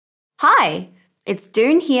Hi, it's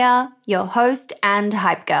Doone here, your host and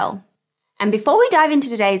hype girl. And before we dive into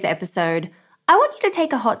today's episode, I want you to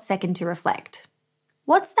take a hot second to reflect.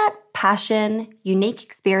 What's that passion, unique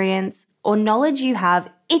experience, or knowledge you have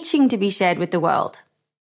itching to be shared with the world?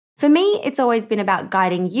 For me, it's always been about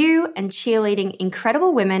guiding you and cheerleading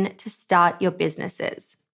incredible women to start your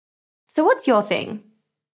businesses. So what's your thing?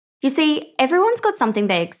 You see, everyone's got something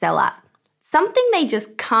they excel at, something they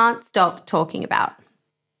just can't stop talking about.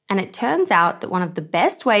 And it turns out that one of the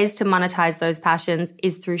best ways to monetize those passions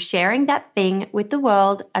is through sharing that thing with the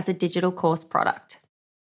world as a digital course product.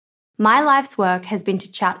 My life's work has been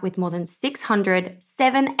to chat with more than 600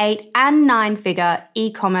 7, 8, and 9-figure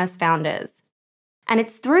e-commerce founders. And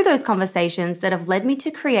it's through those conversations that have led me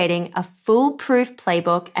to creating a foolproof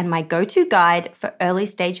playbook and my go-to guide for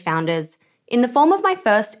early-stage founders in the form of my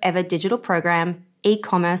first ever digital program,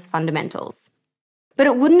 E-commerce Fundamentals. But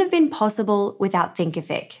it wouldn't have been possible without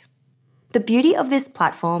Thinkific. The beauty of this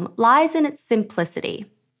platform lies in its simplicity.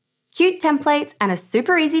 Cute templates and a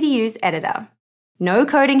super easy to use editor. No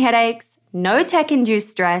coding headaches, no tech-induced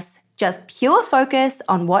stress, just pure focus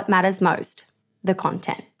on what matters most, the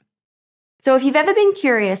content. So if you've ever been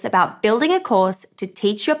curious about building a course to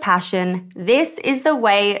teach your passion, this is the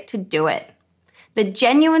way to do it. The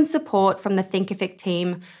genuine support from the Thinkific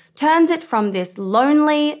team turns it from this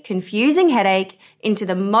lonely, confusing headache into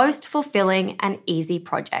the most fulfilling and easy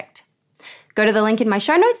project. Go to the link in my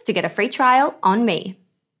show notes to get a free trial on me.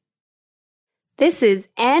 This is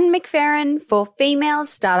Ann McFerran for Female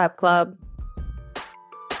Startup Club.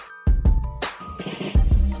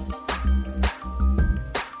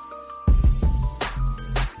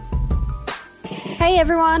 Hey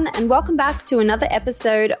everyone, and welcome back to another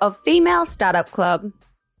episode of Female Startup Club.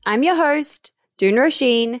 I'm your host, Doone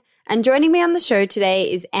Roisin, and joining me on the show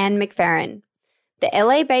today is Ann McFerran, the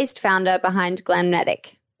LA-based founder behind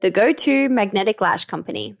Glamnetic, the go-to magnetic lash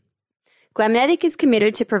company. Glamnetic is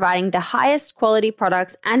committed to providing the highest quality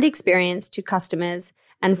products and experience to customers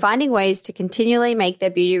and finding ways to continually make their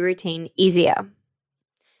beauty routine easier.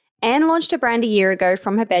 Anne launched her brand a year ago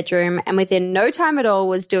from her bedroom and within no time at all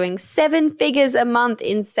was doing 7 figures a month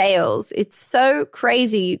in sales. It's so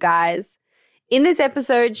crazy, you guys. In this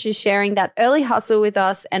episode, she's sharing that early hustle with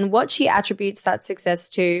us and what she attributes that success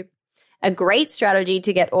to, a great strategy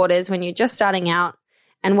to get orders when you're just starting out,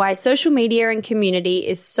 and why social media and community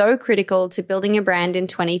is so critical to building a brand in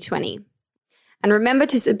 2020. And remember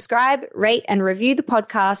to subscribe, rate, and review the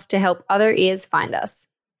podcast to help other ears find us.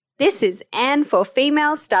 This is Anne for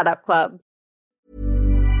Female Startup Club.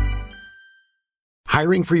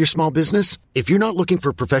 Hiring for your small business? If you're not looking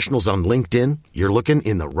for professionals on LinkedIn, you're looking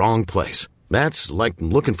in the wrong place. That's like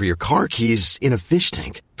looking for your car keys in a fish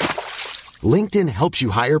tank. LinkedIn helps you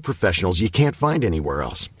hire professionals you can't find anywhere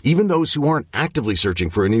else, even those who aren't actively searching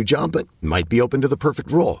for a new job but might be open to the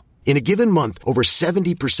perfect role. In a given month, over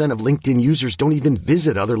 70% of LinkedIn users don't even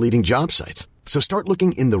visit other leading job sites. So start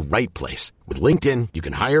looking in the right place. With LinkedIn, you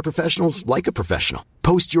can hire professionals like a professional.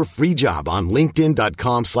 Post your free job on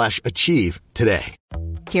linkedin.com/achieve today.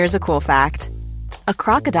 Here's a cool fact. A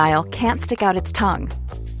crocodile can't stick out its tongue.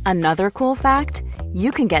 Another cool fact, you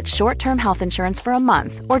can get short-term health insurance for a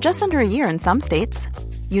month or just under a year in some states.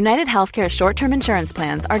 United Healthcare short-term insurance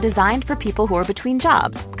plans are designed for people who are between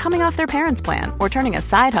jobs, coming off their parents' plan, or turning a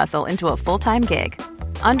side hustle into a full-time gig.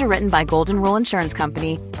 Underwritten by Golden Rule Insurance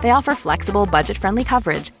Company, they offer flexible, budget-friendly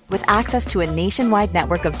coverage with access to a nationwide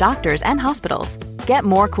network of doctors and hospitals. Get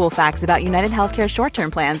more cool facts about United Healthcare short-term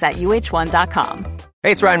plans at uh1.com.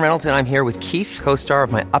 Hey, it's Ryan Reynolds, and I'm here with Keith, co-star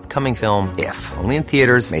of my upcoming film, If, only in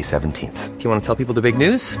theaters May 17th. Do you want to tell people the big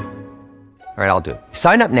news? All right, I'll do it.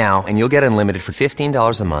 Sign up now and you'll get unlimited for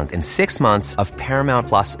 $15 a month and 6 months of Paramount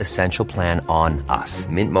Plus Essential Plan on us.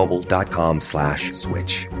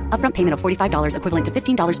 MintMobile.com/switch. Upfront payment of $45 equivalent to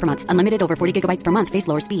 $15 per month. Unlimited over 40 gigabytes per month. Face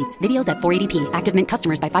lower speeds. Videos at 480p. Active Mint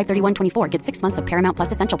customers by 531.24 get 6 months of Paramount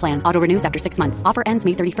Plus Essential Plan. Auto renews after 6 months. Offer ends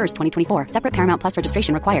May 31st, 2024. Separate Paramount Plus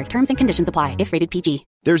registration required. Terms and conditions apply if rated PG.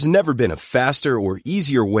 There's never been a faster or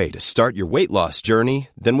easier way to start your weight loss journey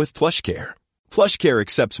than with PlushCare. PlushCare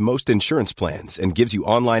accepts most insurance plans and gives you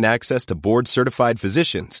online access to board-certified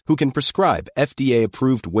physicians who can prescribe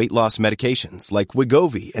FDA-approved weight loss medications like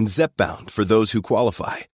Wegovy and Zepbound for those who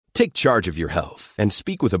qualify. Take charge of your health and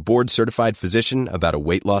speak with a board-certified physician about a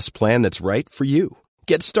weight loss plan that's right for you.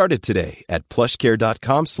 Get started today at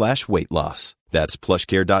plushcare.com/weight-loss. That's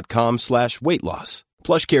plushcare.com/weight-loss.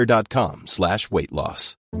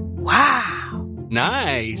 plushcare.com/weight-loss. Wow.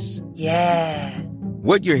 Nice. Yeah.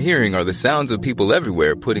 What you're hearing are the sounds of people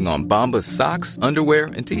everywhere putting on Bombas socks, underwear,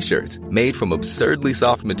 and T-shirts made from absurdly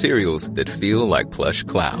soft materials that feel like plush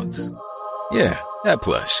clouds. Yeah, that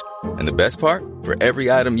plush. And the best part? For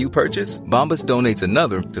every item you purchase, Bombas donates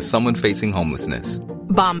another to someone facing homelessness.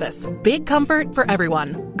 Bombas. Big comfort for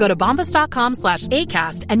everyone. Go to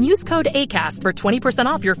bombas.com/ACAST and use code ACAST for 20%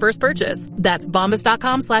 off your first purchase. That's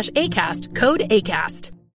bombas.com/ACAST. Code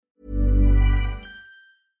ACAST.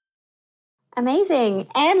 Amazing.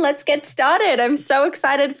 And let's get started. I'm so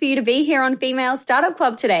excited for you to be here on Female Startup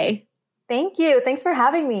Club today. Thank you. Thanks for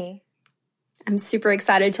having me. I'm super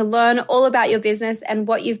excited to learn all about your business and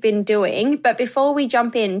what you've been doing. But before we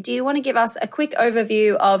jump in, do you want to give us a quick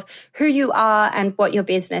overview of who you are and what your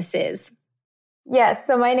business is? Yes.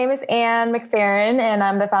 So my name is Ann McFerran, and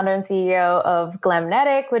I'm the founder and CEO of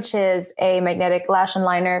Glamnetic, which is a magnetic lash and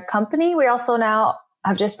liner company. We also now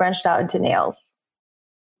have just branched out into nails.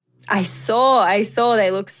 I saw.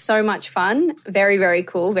 They look so much fun. Very, very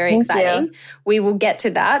cool. Very exciting. You. We will get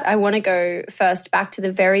to that. I want to go first back to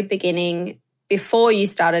the very beginning, before you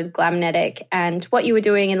started Glamnetic, and what you were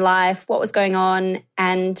doing in life, what was going on,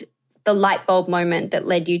 and the light bulb moment that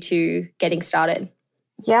led you to getting started.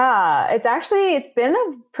 Yeah, it's been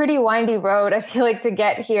a pretty windy road, I feel like, to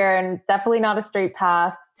get here, and definitely not a straight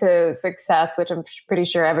path to success, which I'm pretty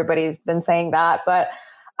sure everybody's been saying that. But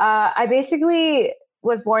I basically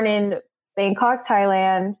was born in Bangkok,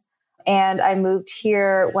 Thailand, and I moved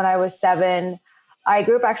here when I was 7. I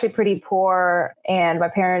grew up actually pretty poor, and my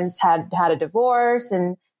parents had a divorce,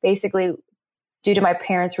 and basically due to my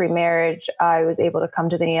parents' remarriage, I was able to come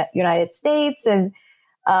to the United States. And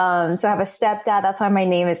so I have a stepdad. That's why my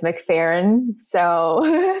name is McFerran. So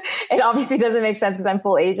it obviously doesn't make sense because I'm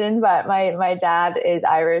full Asian, but my dad is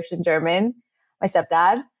Irish and German, my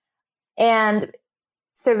stepdad. And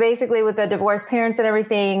so basically with the divorced parents and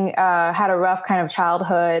everything, had a rough kind of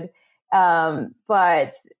childhood,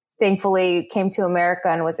 but thankfully came to America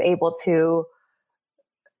and was able to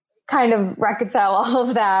kind of reconcile all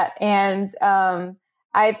of that. And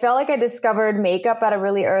I felt like I discovered makeup at a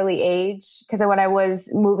really early age, because when I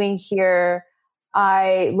was moving here,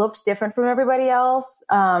 I looked different from everybody else.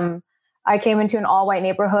 I came into an all-white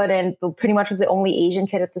neighborhood and pretty much was the only Asian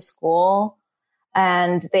kid at the school.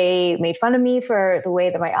 And they made fun of me for the way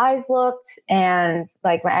that my eyes looked and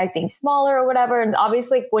like my eyes being smaller or whatever. And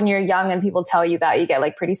obviously when you're young and people tell you that, you get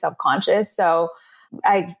like pretty self-conscious. So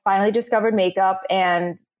I finally discovered makeup,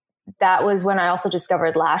 and that was when I also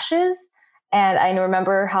discovered lashes. And I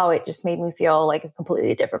remember how it just made me feel like a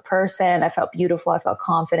completely different person. I felt beautiful. I felt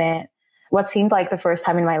confident. What seemed like the first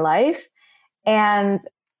time in my life. And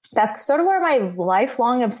that's sort of where my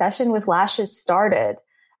lifelong obsession with lashes started.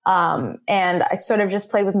 And I sort of just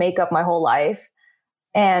played with makeup my whole life.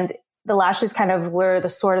 And the lashes kind of were the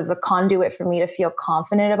sort of the conduit for me to feel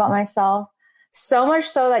confident about myself. So much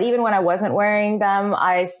so that even when I wasn't wearing them,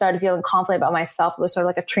 I started feeling confident about myself. It was sort of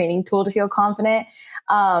like a training tool to feel confident.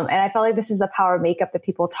 And I felt like this is the power of makeup that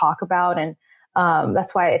people talk about. And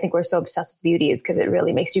that's why I think we're so obsessed with beauty, is because it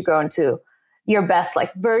really makes you grow into your best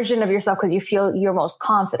like version of yourself, because you feel you're most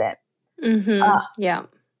confident. Mm-hmm. Yeah.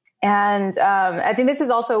 And I think this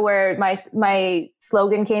is also where my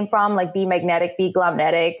slogan came from, like be magnetic, be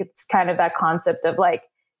glamnetic. It's kind of that concept of like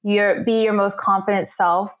be your most confident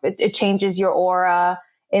self. It changes your aura.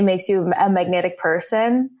 It makes you a magnetic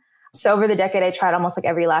person. So over the decade, I tried almost like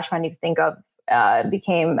every lash brand you could think of,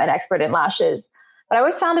 became an expert in lashes. But I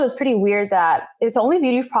always found it was pretty weird that it's the only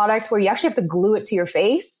beauty product where you actually have to glue it to your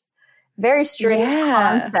face. Very strange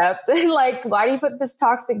concept. Like, why do you put this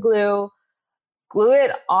toxic glue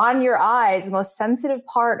it on your eyes, the most sensitive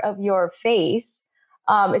part of your face?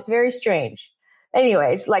 It's very strange.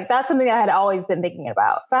 Anyways, like that's something I had always been thinking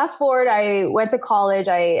about. Fast forward, I went to college.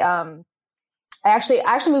 I actually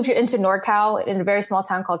moved into NorCal in a very small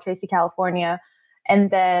town called Tracy, California,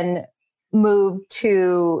 and then moved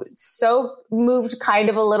kind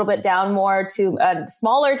of a little bit down more to a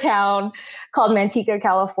smaller town called Manteca,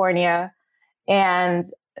 California. And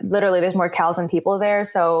literally there's more cows than people there.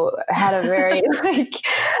 So I had a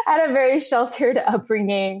very sheltered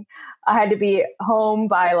upbringing. I had to be home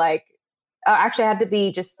by I had to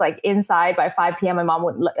be just like inside by 5 p.m. My mom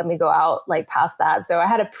wouldn't let me go out like past that. So I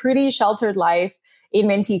had a pretty sheltered life in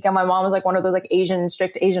Manteca. My mom was like one of those like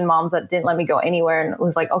strict Asian moms that didn't let me go anywhere and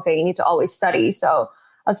was like, okay, you need to always study. So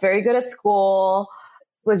I was very good at school,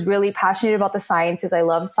 was really passionate about the sciences. I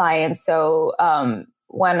love science. So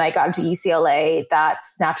when I got into UCLA,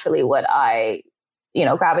 that's naturally what I,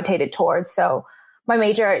 gravitated towards. So my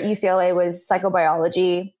major at UCLA was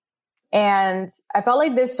psychobiology. And I felt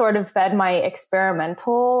like this sort of fed my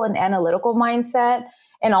experimental and analytical mindset.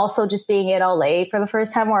 And also just being in LA for the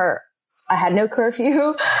first time where I had no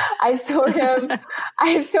curfew. I sort of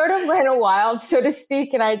ran wild, so to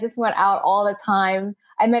speak. And I just went out all the time.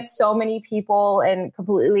 I met so many people and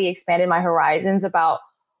completely expanded my horizons about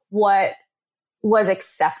what was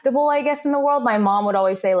acceptable, I guess, in the world. My mom would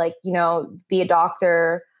always say, like, you know, be a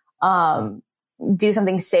doctor, do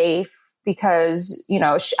something safe, because, you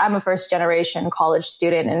know, I'm a first generation college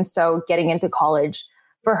student. And so getting into college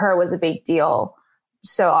for her was a big deal.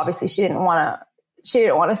 So obviously she didn't want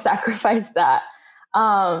to sacrifice that.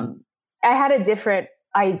 I had a different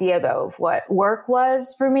idea though of what work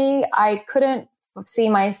was for me. I couldn't see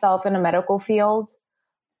myself in a medical field.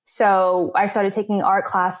 So I started taking art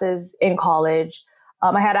classes in college.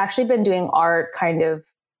 I had actually been doing art kind of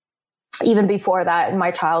even before that in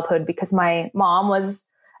my childhood, because my mom was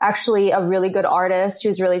actually a really good artist. She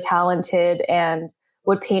was really talented and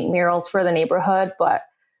would paint murals for the neighborhood. But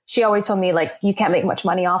she always told me, like, you can't make much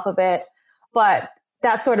money off of it. But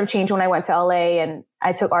that sort of changed when I went to LA and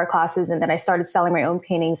I took art classes, and then I started selling my own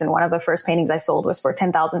paintings. And one of the first paintings I sold was for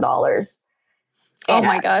 $10,000. Oh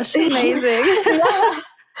my gosh, amazing. Yeah.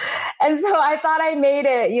 And so I thought I made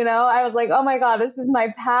it, you know, I was like, oh my God, this is my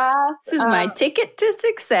path. This is my ticket to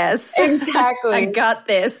success. Exactly. I got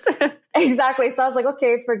this. Exactly. So I was like,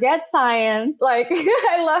 okay, forget science. Like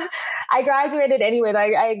I graduated anyway.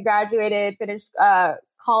 I graduated, finished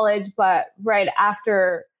college, but right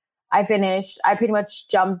after I finished, I pretty much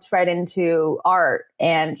jumped right into art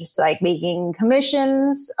and just like making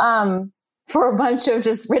commissions, for a bunch of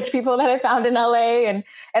just rich people that I found in LA. And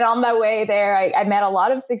on my way there, I met a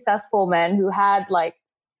lot of successful men who had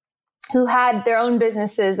their own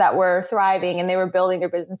businesses that were thriving and they were building their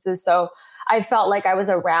businesses. So I felt like I was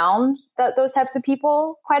around those types of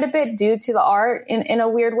people quite a bit due to the art in a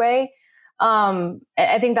weird way.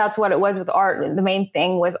 I think that's what it was with art. The main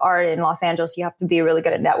thing with art in Los Angeles, you have to be really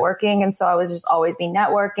good at networking. And so I was just always been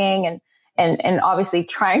networking and obviously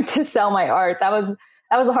trying to sell my art. That was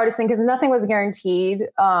the hardest thing, because nothing was guaranteed,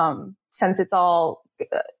 since it's all,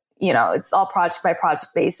 it's all project by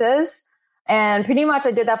project basis. And pretty much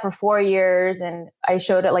I did that for 4 years, and I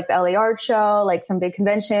showed at like the LA Art Show, like some big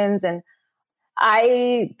conventions. And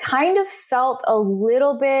I kind of felt a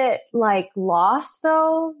little bit like lost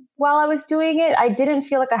though while I was doing it. I didn't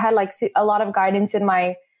feel like I had like a lot of guidance in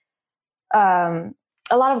my career.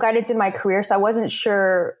 So I wasn't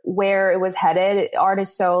sure where it was headed. Art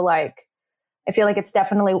is so like, I feel like it's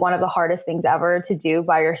definitely one of the hardest things ever to do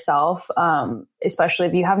by yourself, especially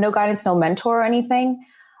if you have no guidance, no mentor or anything.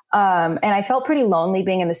 And I felt pretty lonely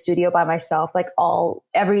being in the studio by myself, like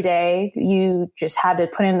every day you just had to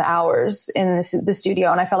put in the hours in the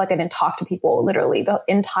studio. And I felt like I didn't talk to people literally the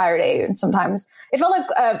entire day. And sometimes it felt like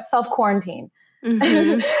self-quarantine.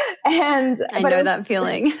 Mm-hmm. I know that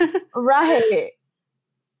feeling. Right.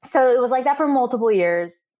 So it was like that for multiple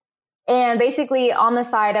years. And basically on the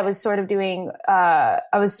side, I was sort of doing,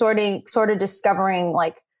 sort of discovering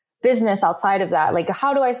like business outside of that. Like,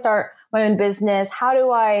 how do I start my own business? How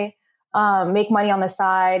do I make money on the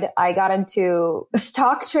side? I got into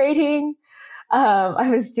stock trading. I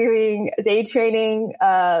was doing day trading,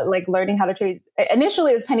 like learning how to trade.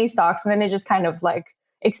 Initially it was penny stocks, and then it just kind of like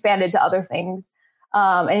expanded to other things.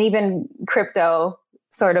 And even crypto,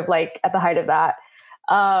 sort of like at the height of that.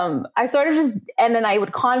 I sort of and then I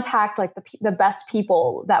would contact like the best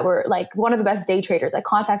people that were like one of the best day traders. I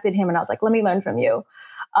contacted him and I was like, let me learn from you.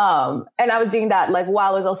 And I was doing that like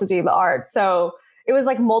while I was also doing the art. So it was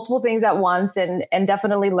like multiple things at once, and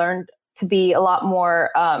definitely learned to be a lot more,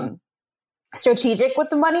 strategic with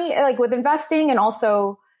the money, like with investing, and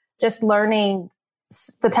also just learning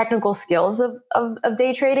the technical skills of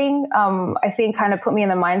day trading. I think kind of put me in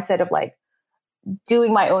the mindset of like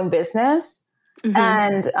doing my own business. Mm-hmm.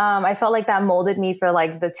 And I felt like that molded me for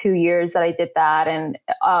like the 2 years that I did that. And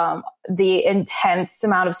the intense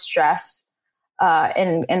amount of stress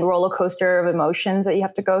and roller coaster of emotions that you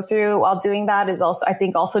have to go through while doing that is also, I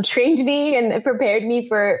think, also trained me and it prepared me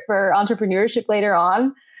for entrepreneurship later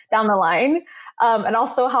on down the line. And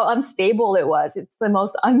also how unstable it was. It's the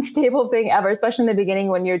most unstable thing ever, especially in the beginning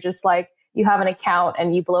when you're just like, you have an account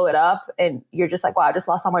and you blow it up and you're just like, wow, I just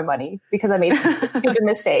lost all my money because I made stupid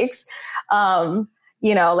mistakes.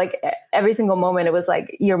 Like every single moment it was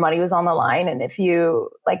like your money was on the line. And if you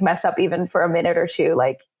like mess up even for a minute or two,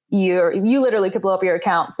 like you literally could blow up your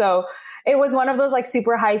account. So it was one of those like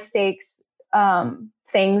super high stakes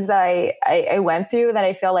things that I went through that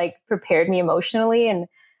I feel like prepared me emotionally and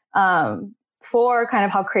for kind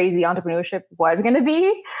of how crazy entrepreneurship was going to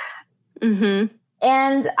be. Mm-hmm.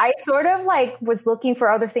 And I sort of like was looking for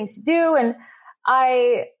other things to do. And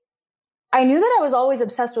I knew that I was always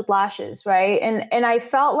obsessed with lashes, right? And I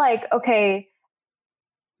felt like, okay,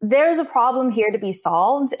 there's a problem here to be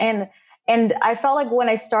solved. And And I felt like when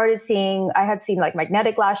I started I had seen like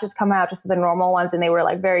magnetic lashes come out, just the normal ones, and they were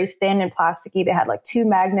like very thin and plasticky. They had like 2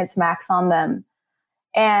 magnets max on them.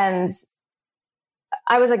 And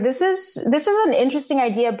I was like, this is an interesting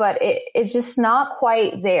idea, but it's just not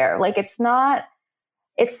quite there. Like, it's not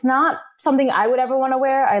something I would ever want to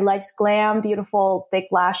wear. I liked glam, beautiful, thick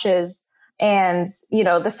lashes. And,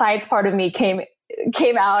 the science part of me came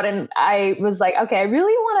out, and I was like, okay, I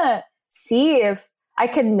really want to see if I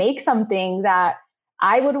could make something that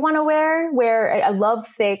I would want to wear, where I love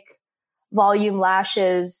thick volume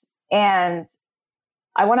lashes, and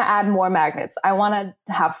I want to add more magnets. I want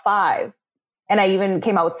to have 5. And I even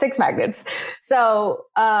came out with 6 magnets. So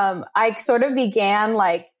I sort of began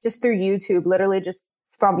like just through YouTube, literally just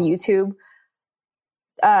from YouTube,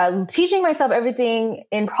 teaching myself everything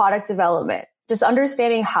in product development, just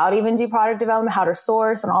understanding how to even do product development, how to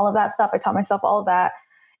source and all of that stuff. I taught myself all of that.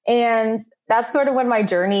 And that's sort of when my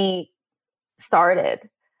journey started.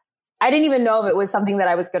 I didn't even know if it was something that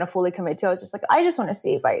I was going to fully commit to. I was just like, I just want to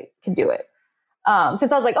see if I can do it.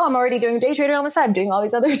 Since I was like, I'm already doing day trader on the side, I'm doing all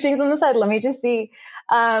these other things on the side. Let me just see.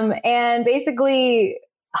 And basically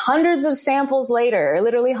hundreds of samples later,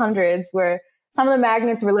 literally hundreds, where some of the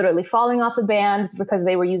magnets were literally falling off the band because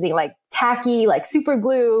they were using like tacky, like super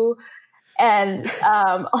glue. And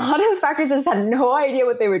a lot of the factories just had no idea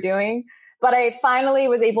what they were doing. But I finally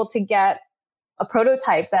was able to get a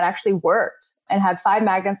prototype that actually worked and had 5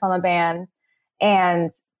 magnets on the band. And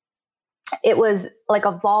it was like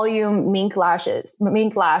a volume mink lash,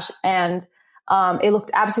 and it looked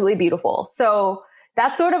absolutely beautiful. So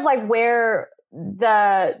that's sort of like where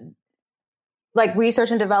the like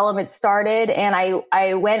research and development started. And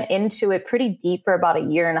I went into it pretty deep for about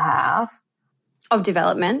 1.5 years. Of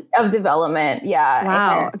development? Yeah.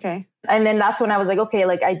 Wow. Okay. And then that's when I was like, okay,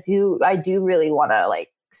 like I do really want to like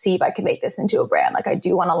see if I can make this into a brand. Like I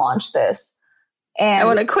do want to launch this. And I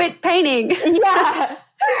want to quit painting. Yeah,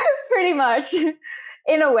 pretty much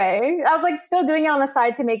in a way. I was like still doing it on the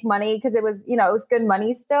side to make money because it was, it was good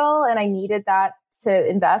money still. And I needed that to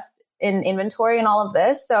invest in inventory and all of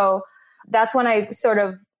this. So that's when I sort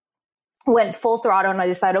of went full throttle and I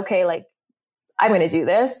decided, okay, like I'm going to do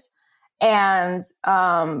this, and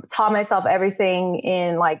taught myself everything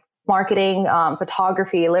in like marketing,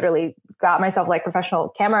 photography. Literally got myself like professional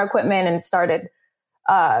camera equipment and started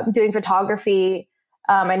doing photography,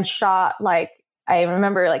 and shot. Like I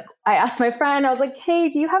remember, like I asked my friend, I was like, hey,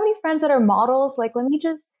 do you have any friends that are models? Like,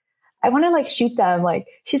 I want to like shoot them. Like,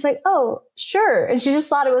 she's like, oh, sure. And she just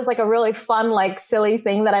thought it was like a really fun, like silly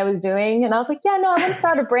thing that I was doing. And I was like, yeah, no, I want to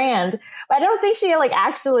start a brand. But I don't think she like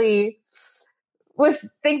actually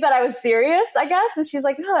think that I was serious, I guess. And she's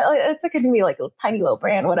like, no, it's like, it can be like a tiny little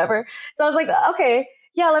brand, whatever. So I was like, okay,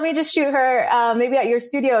 yeah, let me just shoot her, maybe at your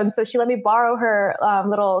studio. And so she let me borrow her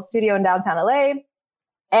little studio in downtown LA.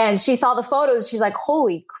 And she saw the photos. She's like,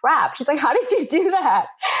 holy crap. She's like, how did you do that?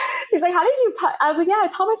 She's like, how did you I was like, yeah, I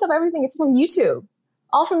taught myself everything. It's from YouTube.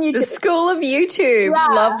 All from YouTube. The school of YouTube. Yeah.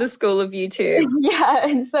 Love the school of YouTube. Yeah.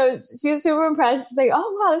 And so she was super impressed. She's like,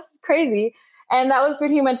 oh, wow, this is crazy. And that was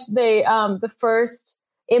pretty much the first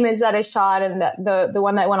image that I shot, and the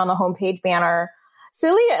one that went on the homepage banner.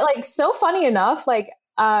 Silly, like so funny enough, like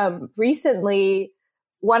recently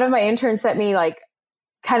one of my interns sent me like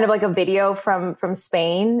kind of like a video from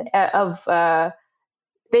Spain of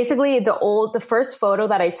basically the first photo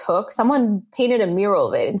that I took. Someone painted a mural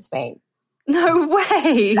of it in Spain. No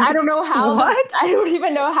way. I don't know how. What? I don't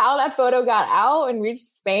even know how that photo got out and reached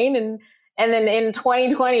Spain. And then in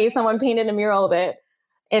 2020, someone painted a mural of it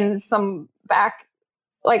in some back,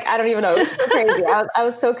 like, I don't even know. It was so crazy. I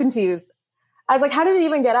was so confused. I was like, how did it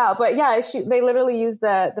even get out? But yeah, they literally used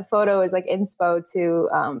the photo as like inspo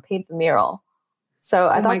to paint the mural. So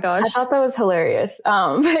I thought that was hilarious.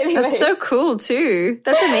 But anyway. That's so cool too.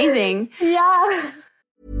 That's amazing. Yeah.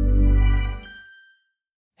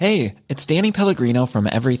 Hey, it's Danny Pellegrino from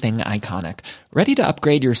Everything Iconic. Ready to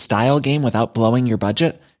upgrade your style game without blowing your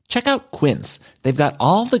budget? Check out Quince. They've got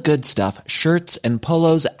all the good stuff, shirts and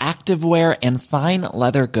polos, activewear, and fine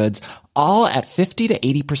leather goods, all at 50 to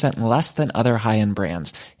 80% less than other high-end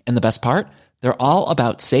brands. And the best part? They're all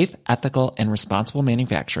about safe, ethical, and responsible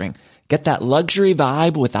manufacturing. Get that luxury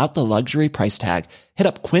vibe without the luxury price tag. Hit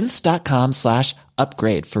up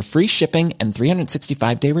quince.com/upgrade for free shipping and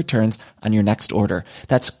 365-day returns on your next order.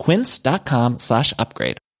 That's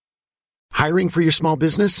quince.com/upgrade. Hiring for your small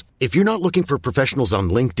business? If you're not looking for professionals on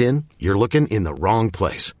LinkedIn, you're looking in the wrong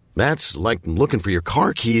place. That's like looking for your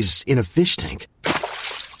car keys in a fish tank.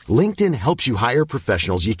 LinkedIn helps you hire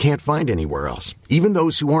professionals you can't find anywhere else, even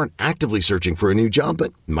those who aren't actively searching for a new job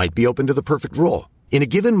but might be open to the perfect role. In a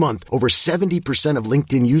given month, over 70% of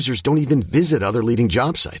LinkedIn users don't even visit other leading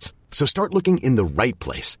job sites. So start looking in the right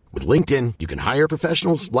place. With LinkedIn, you can hire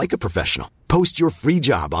professionals like a professional. Post your free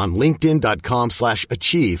job on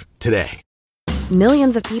linkedin.com/achieve today.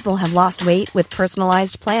 Millions of people have lost weight with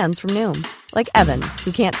personalized plans from Noom. Like Evan,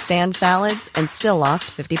 who can't stand salads and still lost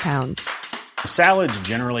 50 pounds. Salads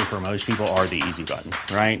generally for most people are the easy button,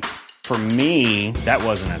 right? For me, that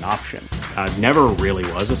wasn't an option. I never really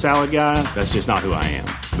was a salad guy. That's just not who I am.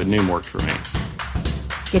 But Noom worked for me.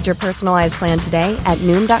 Get your personalized plan today at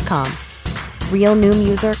Noom.com. Real Noom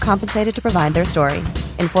user compensated to provide their story.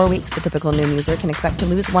 In 4 weeks, the typical Noom user can expect to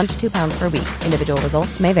lose 1 to 2 pounds per week. Individual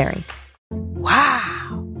results may vary.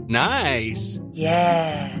 Wow. Nice.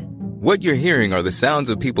 Yeah. What you're hearing are the sounds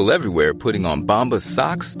of people everywhere putting on Bombas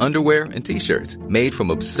socks, underwear, and T-shirts made from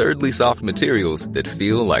absurdly soft materials that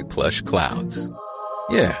feel like plush clouds.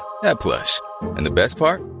 Yeah, that plush. And the best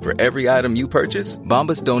part? For every item you purchase,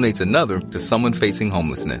 Bombas donates another to someone facing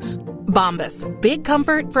homelessness. Bombas. Big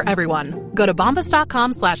comfort for everyone. Go to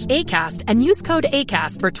bombas.com/ACAST and use code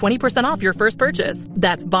ACAST for 20% off your first purchase.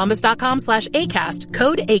 That's bombas.com/ACAST.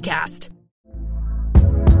 Code ACAST.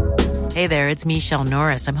 Hey there, it's Michelle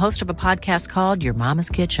Norris. I'm host of a podcast called Your Mama's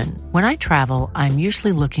Kitchen. When I travel, I'm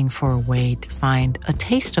usually looking for a way to find a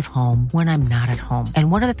taste of home when I'm not at home.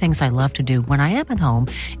 And one of the things I love to do when I am at home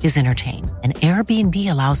is entertain. And Airbnb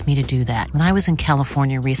allows me to do that. When I was in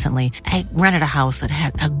California recently, I rented a house that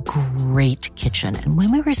had a great kitchen. And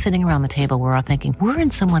when we were sitting around the table, we were all thinking, we're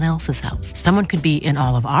in someone else's house. Someone could be in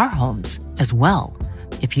all of our homes as well.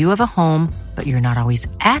 If you have a home, but you're not always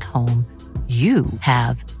at home, you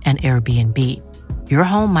have an Airbnb. Your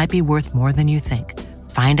home might be worth more than you think.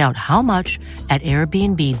 Find out how much at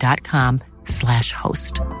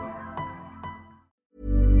airbnb.com/host.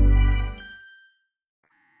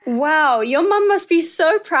 Wow, your mum must be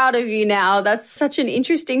so proud of you now. That's such an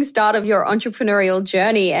interesting start of your entrepreneurial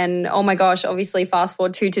journey. And oh my gosh, obviously fast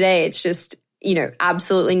forward to today, it's just,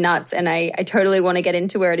 absolutely nuts. And I totally want to get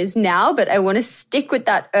into where it is now, but I want to stick with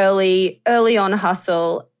that early on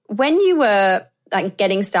hustle. When you were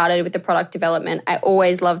getting started with the product development, I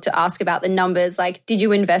always love to ask about the numbers. Like, did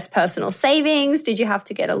you invest personal savings? Did you have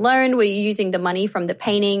to get a loan? Were you using the money from the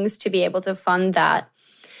paintings to be able to fund that?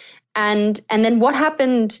 And then what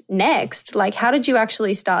happened next? Like, how did you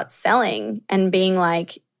actually start selling and being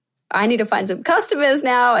like, I need to find some customers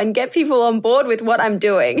now and get people on board with what I'm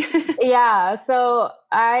doing? Yeah. So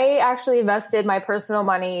I actually invested my personal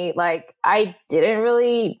money. Like, I didn't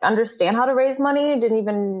really understand how to raise money. Didn't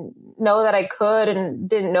even know that I could, and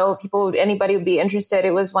didn't know anybody would be interested.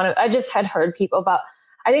 It was I just had heard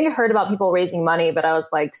I heard about people raising money, but I was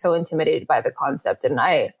like so intimidated by the concept. And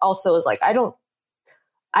I also was like, I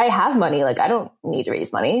have money. Like, I don't need to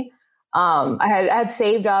raise money. I had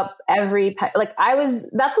saved up that's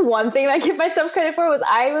one thing that I give myself credit for, was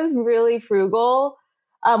I was really frugal,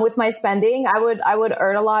 with my spending. I would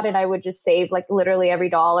earn a lot and I would just save like literally every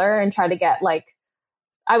dollar and try to get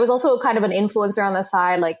I was also kind of an influencer on the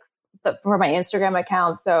side, for my Instagram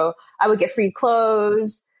account. So I would get free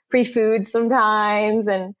clothes, free food sometimes,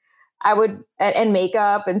 and and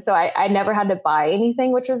makeup. And so I never had to buy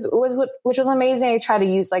anything, which was amazing. I try to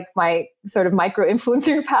use my sort of micro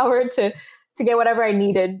influencer power to get whatever I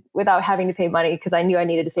needed without having to pay money, because I knew I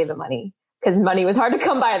needed to save the money, because money was hard to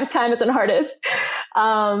come by at the time as an artist.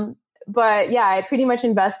 But yeah, I pretty much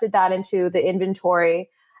invested that into the inventory.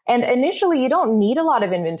 And initially you don't need a lot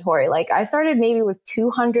of inventory. Like, I started maybe with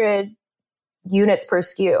 200 units per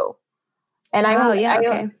SKU. And I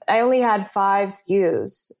only had 5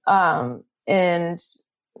 SKUs. And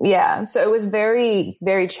yeah, so it was very,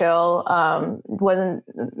 very chill. Wasn't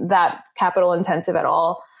that capital intensive at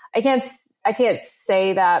all. I can't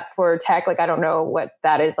say that for tech. Like, I don't know what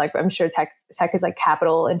that is like. I'm sure tech is like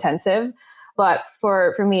capital intensive, but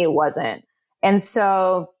for me, it wasn't. And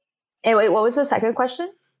so anyway, what was the second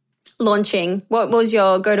question? Launching. What was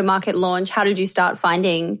your go-to-market launch? How did you start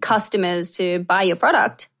finding customers to buy your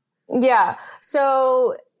product? Yeah.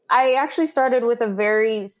 So I actually started with a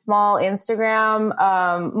very small Instagram.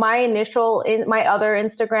 My other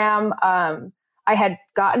Instagram, I had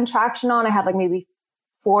gotten traction on. I had maybe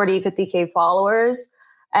 40, 50K followers.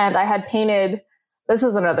 And I had painted, this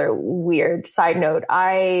was another weird side note.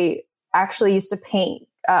 I actually used to paint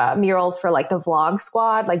murals for the Vlog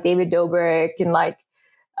Squad, like David Dobrik and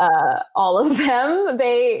all of them.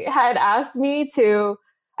 They had asked me to,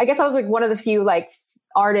 I guess I was one of the few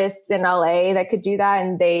artists in LA that could do that.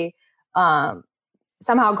 And they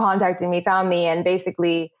somehow contacted me, found me. And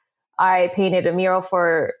basically I painted a mural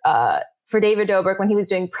for David Dobrik when he was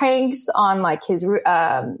doing pranks on his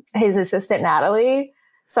assistant, Natalie.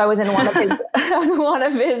 So I was in one of his, I was in one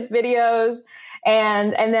of his videos.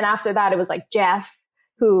 And then after that, it was like Jeff,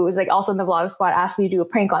 who was like also in the Vlog Squad, asked me to do a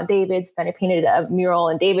prank on David's. Then I painted a mural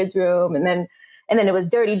in David's room. And then it was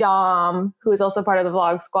Dirty Dom, who was also part of the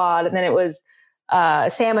Vlog Squad. And then it was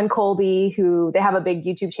Sam and Colby, who they have a big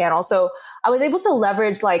YouTube channel. So I was able to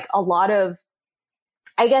leverage like a lot of,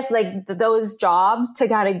 I guess, like those jobs to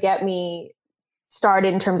kind of get me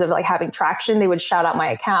started in terms of like having traction. They would shout out my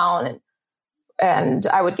account and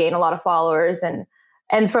I would gain a lot of followers.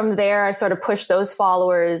 And from there, I sort of pushed those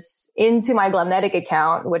followers into my Glamnetic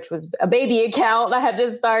account, which was a baby account I had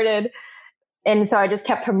just started. And so I just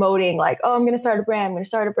kept promoting like, oh, I'm going to start a brand. I'm going to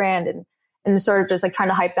start a brand. And sort of just like trying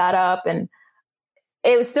to hype that up. And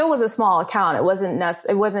it still was a small account. It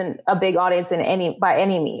wasn't a big audience by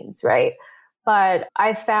any means. Right. But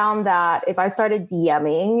I found that if I started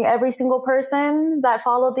DMing every single person that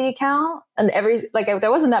followed the account and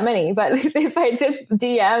there wasn't that many, but if I did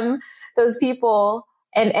DM those people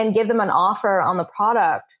and give them an offer on the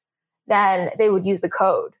product, then they would use the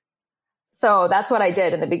code. So that's what I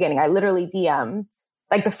did in the beginning. I literally DM'd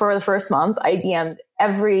for the first month, I DM'd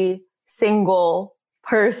every single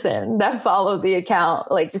person that followed the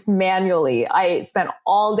account, like just manually. I spent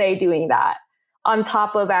all day doing that, on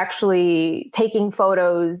top of actually taking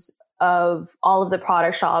photos of all of the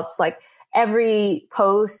product shots. Like every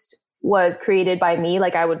post was created by me.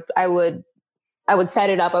 Like I would set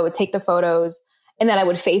it up. I would take the photos and then I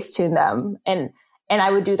would Facetune them. And I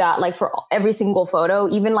would do that like for every single photo,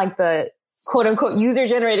 even like the quote unquote user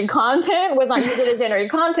generated content was not user generated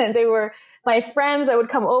content. They were my friends that would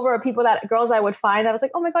come over, or girls I would find. I was like,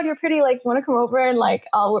 oh my God, you're pretty. Like, you want to come over and like,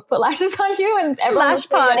 I'll put lashes on you, and everyone lash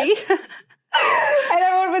party. Yes. And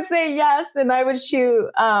everyone would say yes. And I would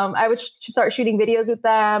start shooting videos with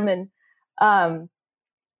them. And,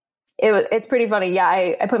 it's pretty funny. Yeah.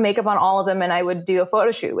 I put makeup on all of them and I would do a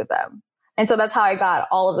photo shoot with them. And so that's how I got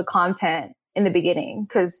all of the content in the beginning.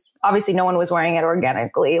 'Cause obviously no one was wearing it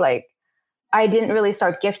organically. Like I didn't really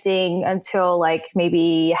start gifting until like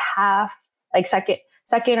maybe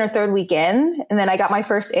second or third weekend. And then I got my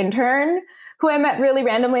first intern, who I met really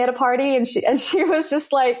randomly at a party. And she was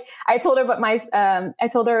just like, I told her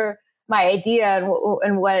my idea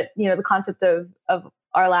and what, the concept of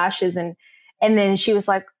our lashes. And then she was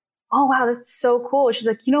like, oh, wow, that's so cool. She's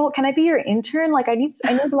like, you know what, can I be your intern? Like I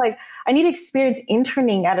need experience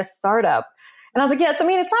interning at a startup. And I was like, yeah, it's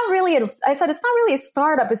not really a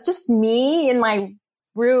startup. It's just me in my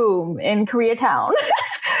room in Koreatown.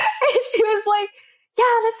 And she was like, yeah,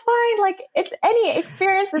 that's fine. Like it's any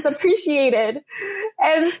experience is appreciated.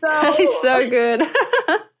 And so that is so good.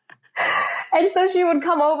 And so she would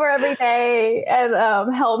come over every day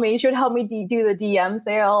and help me. She would help me do the DM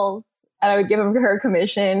sales, and I would give her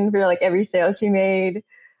commission for like every sale she made.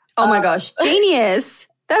 Oh my gosh, genius.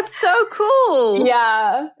 That's so cool.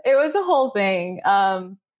 Yeah, it was a whole thing.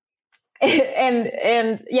 And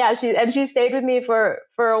yeah, she stayed with me for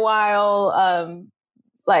a while.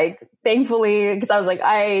 Like thankfully, because I was like,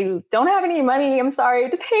 I don't have any money. I'm sorry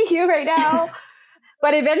to pay you right now.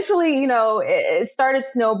 But eventually, it started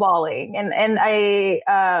snowballing. And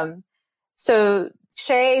so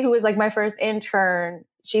Shay, who was like my first intern,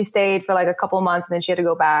 she stayed for like a couple months and then she had to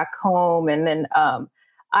go back home. And then and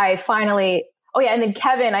then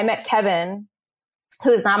Kevin, I met Kevin,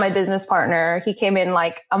 who's not my business partner. He came in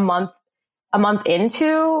like a month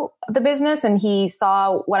into the business, and he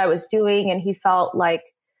saw what I was doing and he felt like,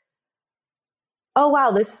 oh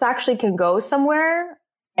wow, this actually can go somewhere.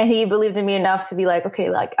 And he believed in me enough to be like, okay,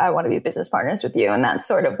 like I want to be business partners with you. And that's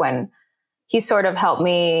sort of when he sort of helped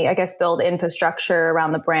me, I guess, build infrastructure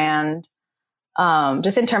around the brand.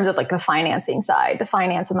 Just in terms of like the financing side, the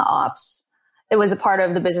finance and the ops. It was a part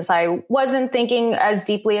of the business I wasn't thinking as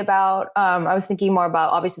deeply about. I was thinking more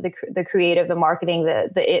about obviously the creative, the marketing,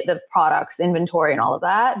 the products, inventory, and all of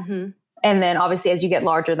that. Mm-hmm. And then obviously as you get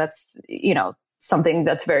larger, that's something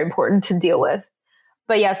that's very important to deal with.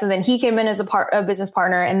 But yeah, so then he came in as a business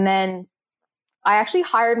partner, and then I actually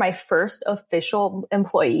hired my first official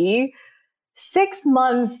employee 6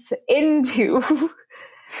 months into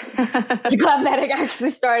Glamnetic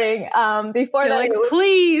actually starting. Before You're that,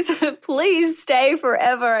 like, please stay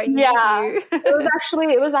forever. I need you.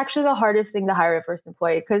 it was actually the hardest thing to hire a first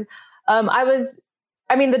employee, because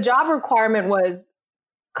the job requirement was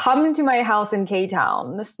come to my house in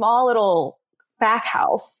K-Town, the small little back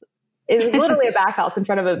house. It was literally a back house in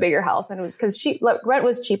front of a bigger house, and it was because rent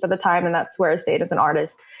was cheap at the time, and that's where I stayed as an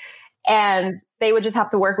artist. And they would just have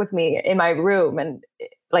to work with me in my room, and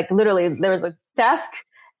like literally there was a desk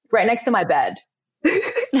right next to my bed.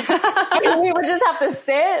 And we would just have to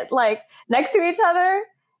sit like next to each other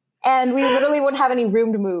And we literally wouldn't have any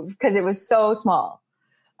room to move because it was so small.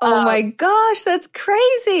 Oh my gosh, that's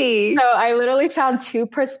crazy. So I literally found two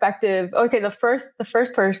perspectives. Okay, the first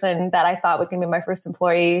person that I thought was going to be my first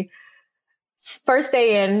employee, first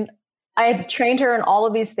day in, I had trained her in all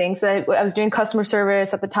of these things. So I was doing customer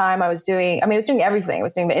service at the time. I was doing everything. I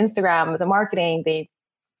was doing the Instagram, the marketing, the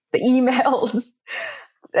emails,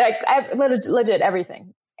 like legit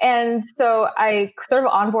everything. And so I sort of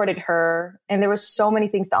onboarded her, and there were so many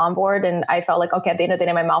things to onboard. And I felt like, okay, at the end of the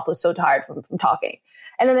day, my mouth was so tired from talking.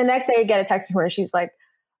 And then the next day I get a text from her and she's like,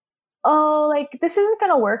 oh, like, this isn't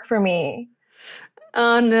going to work for me.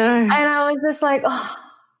 Oh no. And I was just like, oh,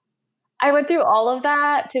 I went through all of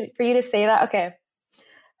that for you to say that. Okay.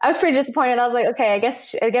 I was pretty disappointed. I was like, okay, I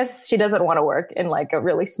guess she doesn't want to work in like a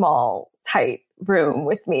really small, tight room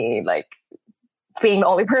with me, like being the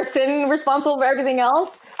only person responsible for everything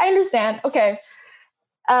else. I understand. Okay.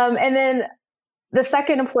 And then the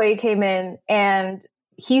second employee came in and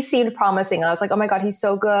he seemed promising. I was like, oh my God, he's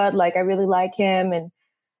so good. Like, I really like him. And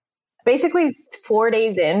basically 4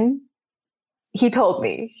 days in, he told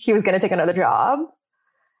me he was going to take another job.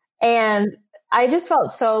 And I just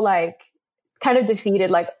felt so like kind of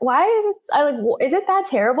defeated. Like, why is it that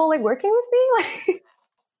terrible? Like working with me? Like,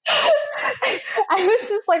 I was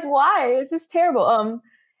just like, why? It's just terrible.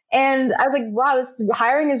 And I was like, wow, this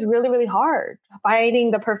hiring is really, really hard.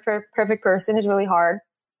 Finding the perfect person is really hard.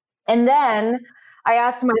 And then I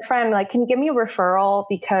asked my friend, like, can you give me a referral?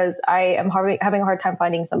 Because I am having a hard time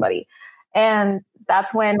finding somebody. And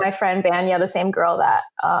that's when my friend Banya, the same girl that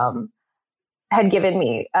had given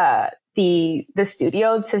me the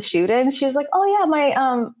studio to shoot in, she was like, oh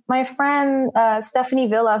yeah, my friend Stephanie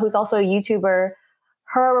Villa, who's also a YouTuber,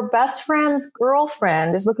 her best friend's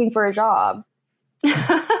girlfriend is looking for a job.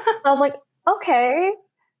 I was like, okay.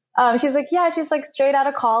 She's like, yeah, she's like straight out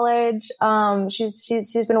of college.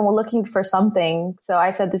 She's been looking for something. So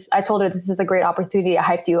I told her this is a great opportunity. I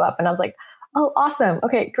hyped you up. And I was like, oh, awesome.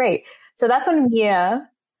 Okay, great. So that's when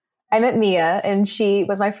I met Mia, and she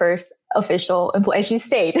was my first official employee. She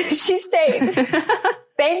stayed.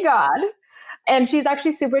 Thank God. And she's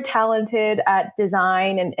actually super talented at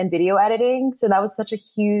design and video editing. So that was such a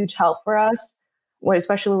huge help for us,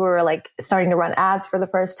 especially when we were like starting to run ads for the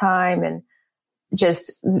first time and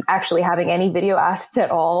just actually having any video assets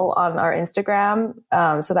at all on our Instagram.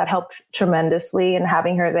 So that helped tremendously in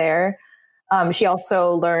having her there. She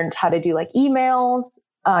also learned how to do like email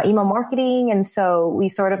marketing. And so we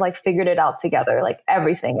sort of like figured it out together, like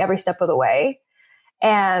everything, every step of the way.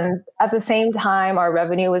 And at the same time, our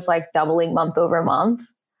revenue was like doubling month over month.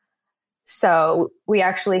 So we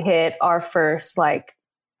actually hit our first like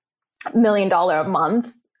 $1 million a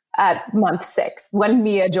month at month 6 when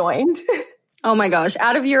Mia joined. Oh my gosh,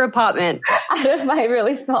 out of your apartment. Out of my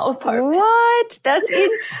really small apartment. What? That's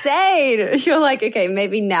insane. You're like, okay,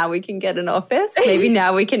 maybe now we can get an office. Maybe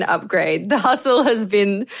now we can upgrade. The hustle has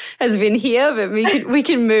been here, but we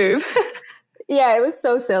can move. Yeah, it was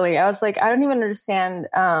so silly. I was like, I don't even understand.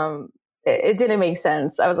 It didn't make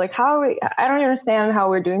sense. I was like, I don't understand how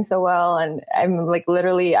we're doing so well. And I'm like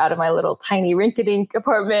literally out of my little tiny rinky-dink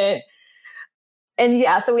apartment. And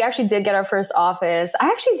yeah, so we actually did get our first office. I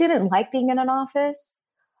actually didn't like being in an office.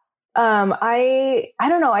 I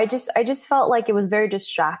don't know. I just felt like it was very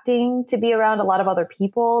distracting to be around a lot of other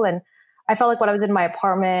people. And I felt like when I was in my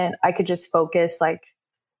apartment, I could just focus like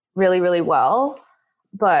really, really well.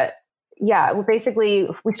 But yeah, basically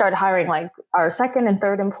we started hiring like our second and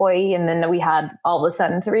third employee. And then we had all of a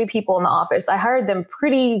sudden 3 people in the office. I hired them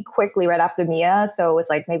pretty quickly right after Mia. So it was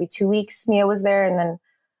like maybe 2 weeks Mia was there. And then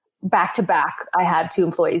back to back, I had 2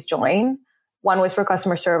 employees join. One was for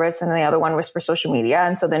customer service and the other one was for social media.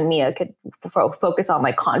 And so then Mia could focus on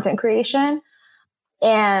like content creation.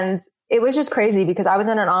 And it was just crazy because I was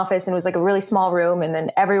in an office and it was like a really small room. And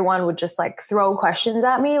then everyone would just like throw questions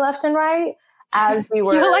at me left and right as we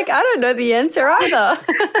were. You're like, I don't know the answer either.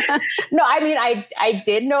 No, I mean, I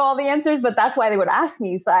did know all the answers, but that's why they would ask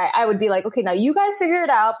me. So I would be like, okay, now you guys figure it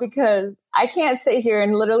out because I can't sit here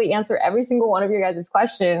and literally answer every single one of your guys'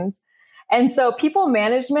 questions. And so people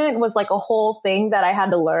management was like a whole thing that I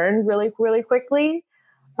had to learn really, really quickly.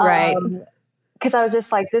 Right. Because I was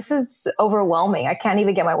just like, this is overwhelming. I can't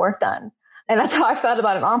even get my work done. And that's how I felt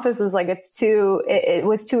about an office, was like, it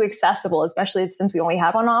was too accessible, especially since we only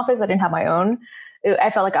had one office. I didn't have my own. I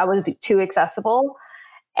felt like I was too accessible.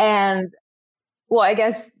 And well, I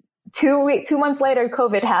guess 2 months later,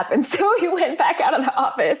 COVID happened. So we went back out of the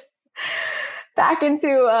office, back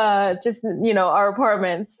into just, our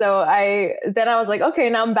apartments. So I was like, okay,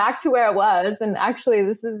 now I'm back to where I was. And actually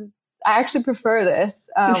I actually prefer this.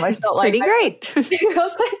 I felt pretty great. I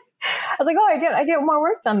was like, I was like, oh, I get more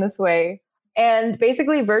work done this way. And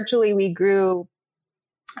basically virtually we grew,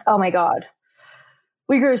 oh my God,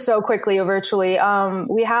 we grew so quickly virtually.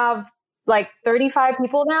 We have like 35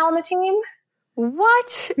 people now on the team.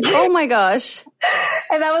 What? Oh my gosh.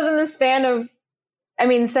 And that was in the span of, I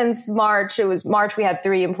mean, since March, it was March, we had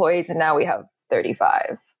 3 employees and now we have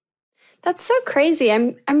 35. That's so crazy.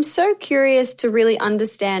 I'm so curious to really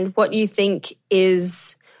understand what you think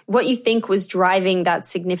was driving that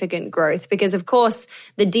significant growth, because of course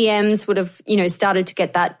the DMs would have, started to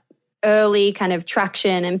get that early kind of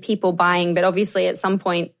traction and people buying, but obviously at some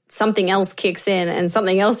point something else kicks in and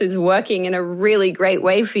something else is working in a really great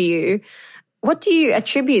way for you. What do you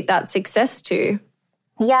attribute that success to?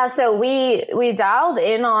 Yeah, so we dialed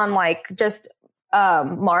in on like just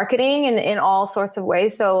marketing in all sorts of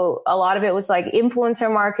ways. So a lot of it was like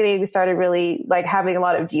influencer marketing. We started really like having a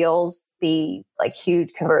lot of deals be like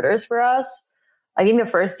huge converters for us. I think the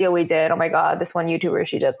first deal we did, oh my God, this one YouTuber,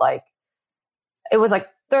 she did like, it was like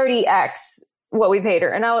 30x what we paid her.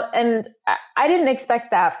 And I didn't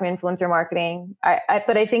expect that from influencer marketing.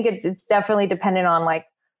 But I think it's definitely dependent on like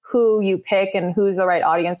who you pick and who's the right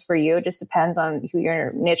audience for you. It just depends on who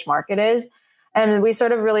your niche market is. And we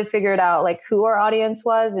sort of really figured out like who our audience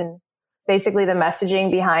was and basically the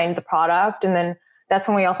messaging behind the product. And then that's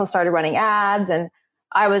when we also started running ads. And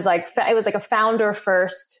I was like, it was like a founder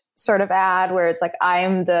first sort of ad where it's like,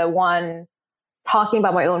 I'm the one talking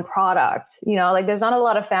about my own product. Like there's not a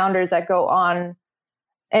lot of founders that go on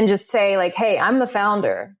and just say like, hey, I'm the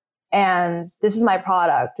founder and this is my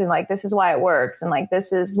product. And like, this is why it works. And like,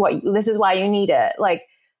 this is why you need it. Like,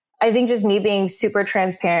 I think just me being super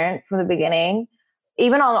transparent from the beginning,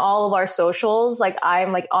 even on all of our socials, like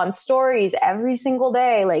I'm like on stories every single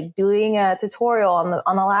day, like doing a tutorial on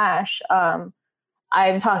the lash.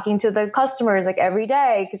 I'm talking to the customers like every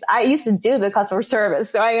day because I used to do the customer service.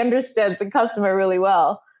 So I understood the customer really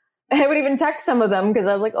well. And I would even text some of them because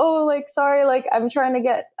I was like, oh, like, sorry, like I'm trying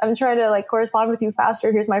to like correspond with you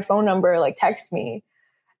faster. Here's my phone number, like text me.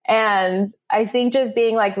 And I think just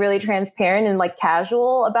being like really transparent and like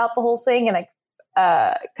casual about the whole thing. And like,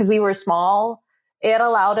 cause we were small, it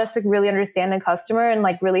allowed us to really understand the customer and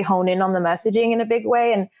like really hone in on the messaging in a big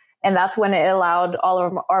way. And that's when it allowed all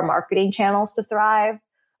of our marketing channels to thrive.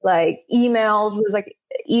 Like emails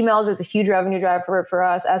is a huge revenue driver for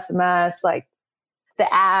us. SMS, like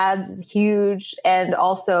the ads is huge, and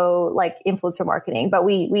also like influencer marketing. But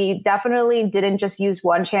we definitely didn't just use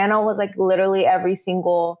one channel. It was like literally every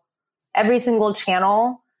single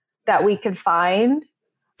channel that we could find.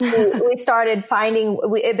 we started finding.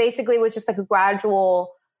 It basically was just like a gradual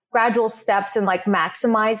steps in like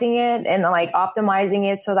maximizing it and like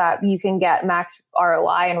optimizing it so that you can get max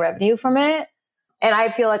ROI and revenue from it. And I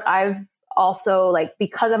feel like I've also like,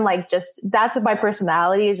 because I'm like, just, that's my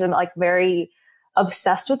personality is I'm like very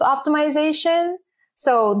obsessed with optimization.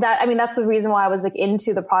 So that's the reason why I was like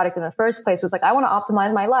into the product in the first place, was like, I want to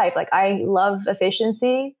optimize my life. Like I love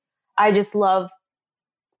efficiency. I love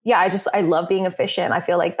being efficient. I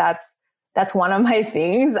feel like that's one of my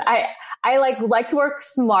things. I like to work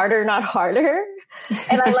smarter, not harder.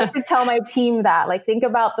 And I like to tell my team that, like, think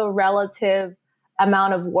about the relative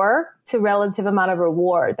amount of work to relative amount of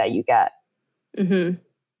reward that you get. Mm-hmm.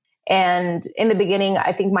 And in the beginning,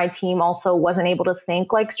 I think my team also wasn't able to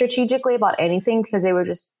think like strategically about anything because they were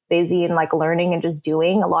just busy and like learning and just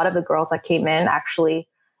doing. A lot of the girls that came in, actually,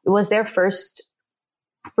 it was their first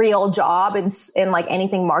real job in like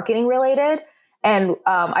anything marketing related. And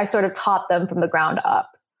I sort of taught them from the ground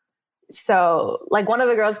up. So like one of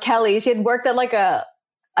the girls, Kelly, she had worked at like a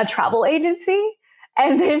travel agency.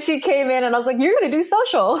 And then she came in and I was like, you're going to do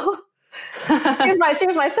social. she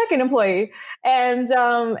was my second employee. And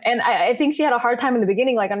I think she had a hard time in the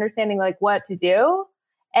beginning, like understanding like what to do.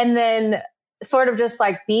 And then sort of just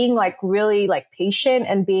like being like really like patient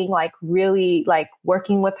and being like really like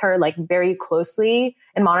working with her like very closely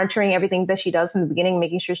and monitoring everything that she does from the beginning,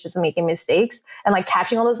 making sure she doesn't make any mistakes and like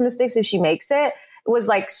catching all those mistakes if she makes it. It was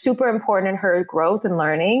like super important in her growth and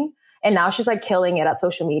learning. And now she's like killing it at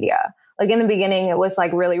social media. Like in the beginning, it was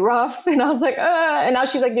like really rough. And I was like, and now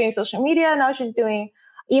she's like doing social media. Now she's doing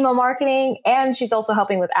email marketing and she's also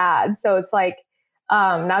helping with ads. So it's like,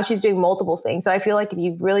 now she's doing multiple things. So I feel like if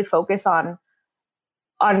you really focus on,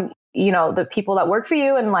 you know, the people that work for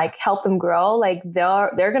you and like help them grow, like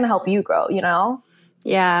they're going to help you grow, you know?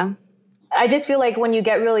 Yeah. I just feel like when you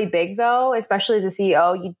get really big though, especially as a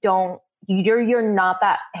CEO, you're not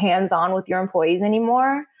that hands-on with your employees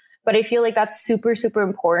anymore. But I feel like that's super, super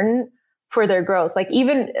important for their growth. Like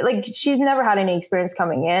even like she's never had any experience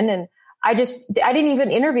coming in and I didn't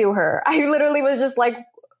even interview her. I literally was just like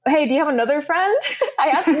hey, do you have another friend? I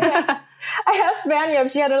asked Vanya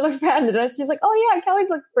if she had another friend, and she's like, oh yeah, Kelly's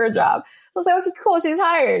looking for a job. So I was like, okay, cool, she's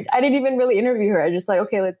hired. I didn't even really interview her. I just like,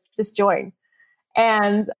 okay, let's just join.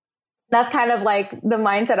 And that's kind of like the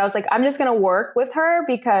mindset. I was like, I'm just going to work with her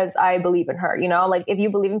because I believe in her. You know, like if you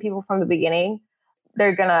believe in people from the beginning,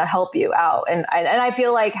 they're going to help you out. And I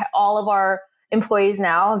feel like all of our employees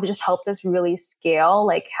now have just helped us really scale.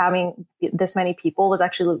 Like having this many people was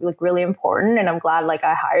actually like really important. And I'm glad like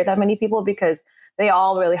I hired that many people because they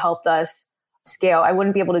all really helped us scale. I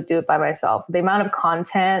wouldn't be able to do it by myself. The amount of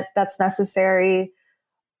content that's necessary,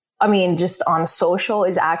 I mean, just on social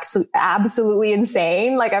is absolutely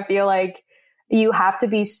insane. Like, I feel like you have to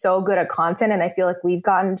be so good at content. And I feel like we've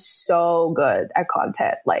gotten so good at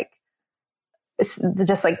content. Like, it's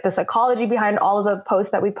just like the psychology behind all of the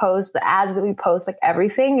posts that we post, the ads that we post, like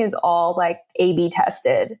everything is all like A/B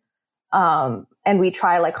tested. And we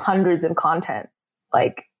try like hundreds of content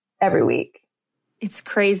like every week. It's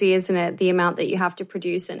crazy, isn't it? The amount that you have to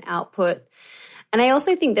produce and output. And I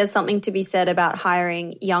also think there's something to be said about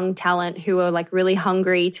hiring young talent who are like really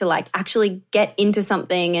hungry to like actually get into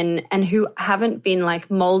something and who haven't been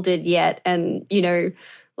like molded yet and, you know,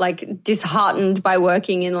 like disheartened by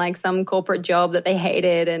working in like some corporate job that they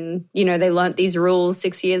hated and, you know, they learned these rules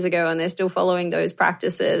 6 years ago and they're still following those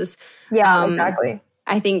practices. Yeah, exactly.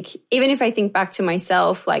 I think even if I think back to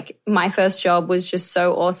myself, like my first job was just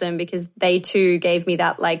so awesome because they too gave me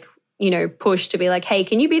that like, you know, push to be like, hey,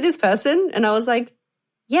 can you be this person? And I was like,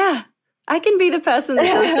 yeah, I can be the person that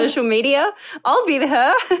does social media. I'll be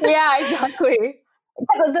her. Yeah, exactly.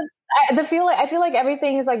 I feel like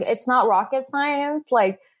everything is like, it's not rocket science.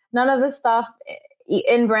 Like none of the stuff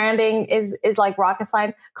in branding is like rocket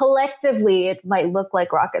science. Collectively, it might look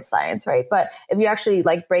like rocket science, right? But if you actually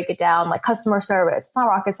like break it down, like customer service, it's not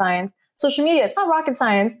rocket science. Social media, it's not rocket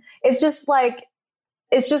science. It's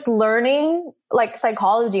just learning like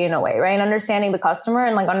psychology in a way, right? And understanding the customer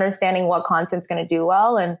and like understanding what content's going to do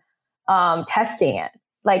well and testing it.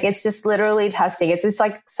 Like it's just literally testing. It's just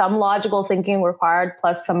like some logical thinking required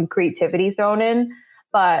plus some creativity thrown in,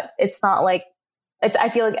 but it's not like I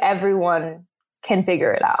feel like everyone can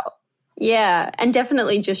figure it out. Yeah. And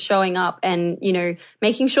definitely just showing up and, you know,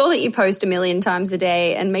 making sure that you post 1 million times a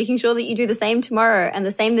day and making sure that you do the same tomorrow and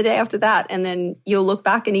the same the day after that. And then you'll look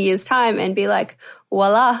back in a year's time and be like,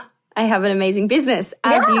 voila, I have an amazing business,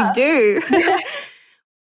 as you do.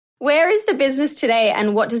 Where is the business today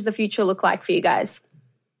and what does the future look like for you guys?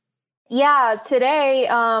 Yeah, today,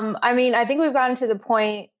 I mean, I think we've gotten to the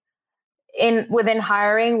point within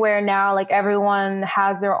hiring where now like everyone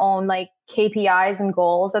has their own like KPIs and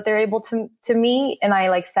goals that they're able to meet. And I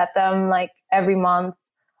like set them like every month.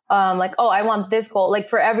 Like, oh, I want this goal. Like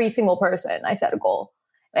for every single person, I set a goal.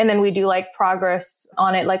 And then we do like progress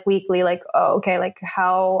on it like weekly, like, oh, okay, like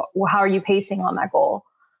how are you pacing on that goal?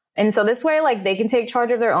 And so this way, like they can take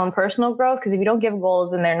charge of their own personal growth. Because if you don't give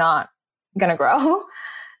goals, then they're not going to grow.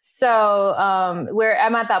 So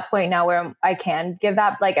I'm at that point now where I can give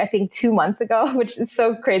that, like, I think 2 months ago, which is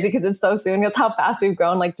so crazy because it's so soon. That's how fast we've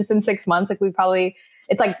grown. Like just in 6 months, like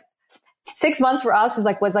it's like 6 months for us was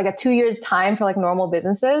like a 2 years time for like normal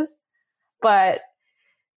businesses. But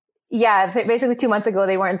yeah, basically 2 months ago,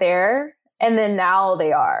 they weren't there. And then now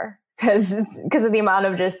they are because of the amount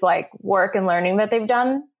of just like work and learning that they've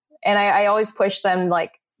done. And I always push them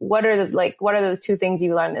like, what are the 2 things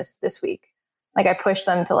you learned this week? Like I push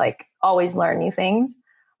them to like always learn new things.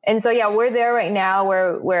 And so, yeah, we're there right now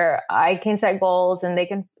where I can set goals and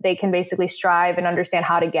they can basically strive and understand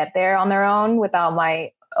how to get there on their own without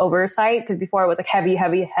my oversight. Because before it was like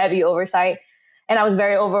heavy oversight. And I was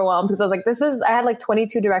very overwhelmed because I was like, I had like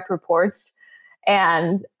 22 direct reports.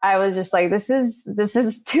 And I was just like, this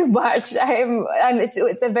is too much.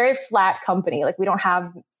 It's a very flat company. Like we don't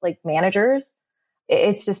have like managers.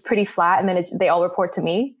 It's just pretty flat. And then they all report to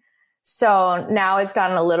me. So now it's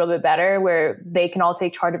gotten a little bit better where they can all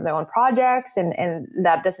take charge of their own projects and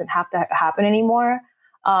that doesn't have to happen anymore.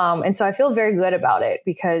 And so I feel very good about it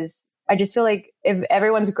because I just feel like if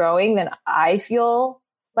everyone's growing, then I feel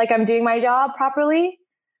like I'm doing my job properly.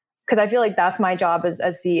 Cause I feel like that's my job as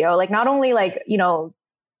CEO, like not only like, you know,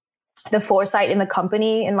 the foresight in the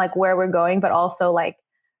company and like where we're going, but also like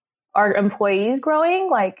our employees growing,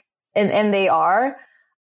 like, and they are.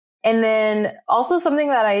 And then also something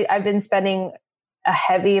that I've been spending a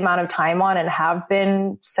heavy amount of time on and have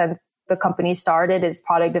been since the company started is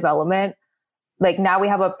product development. Like now we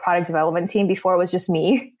have a product development team. Before it was just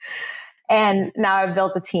me. And now I've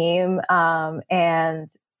built a team. And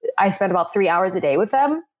I spend about 3 hours a day with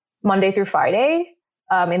them, Monday through Friday,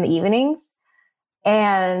 in the evenings.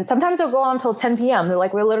 And sometimes they'll go on until 10 p.m. They're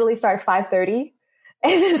like, we'll literally start at 5:30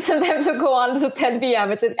 And sometimes it'll go on until 10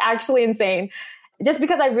 p.m. It's actually insane. Just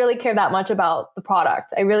because I really care that much about the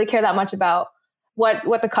product. I really care that much about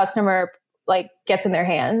what the customer like gets in their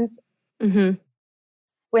hands. Mm-hmm.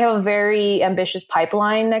 We have a very ambitious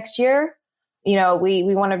pipeline next year. You know, we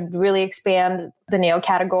want to really expand the nail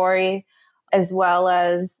category, as well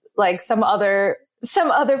as like some other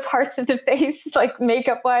parts of the face, like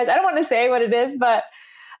makeup wise. I don't want to say what it is, but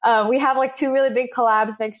we have like 2 really big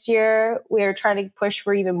collabs next year. We're trying to push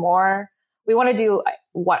for even more. We want to do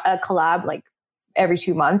a collab like every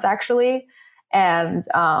 2 months actually, and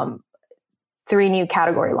 3 new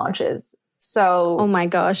category launches. So, oh my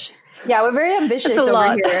gosh. Yeah, we're very ambitious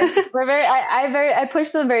over here. We're I push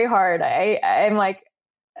them very hard. I'm like,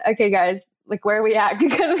 okay, guys, like where are we at?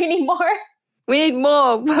 Because we need more. We need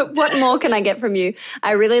more. What more can I get from you?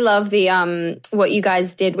 I really love the what you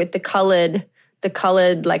guys did with the colored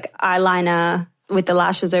like eyeliner with the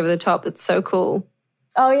lashes over the top. It's so cool.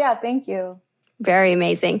 Oh yeah, thank you. Very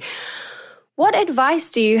amazing. What advice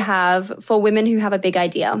do you have for women who have a big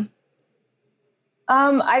idea?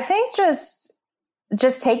 I think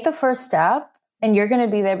just take the first step and you're going to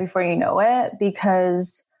be there before you know it,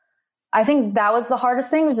 because I think that was the hardest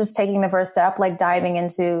thing, was just taking the first step, like diving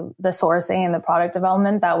into the sourcing and the product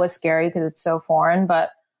development. That was scary because it's so foreign,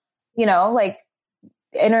 but you know, like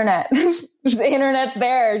internet, the internet's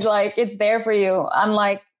there. Like it's there for you.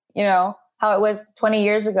 Unlike, you know, how it was 20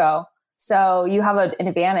 years ago. So you have an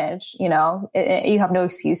advantage, you know, you have no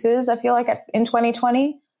excuses. I feel like in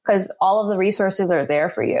 2020, because all of the resources are there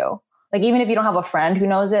for you. Like, even if you don't have a friend who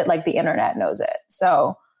knows it, like the internet knows it.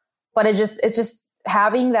 So, but it's just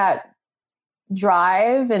having that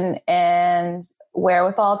drive and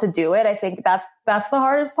wherewithal to do it. I think that's the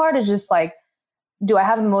hardest part, is just like, do I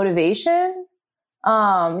have the motivation?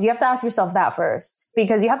 You have to ask yourself that first,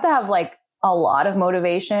 because you have to have like a lot of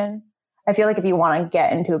motivation. I feel like if you want to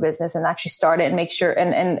get into a business and actually start it and make sure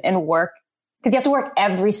and work, because you have to work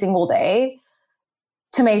every single day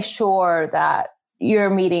to make sure that you're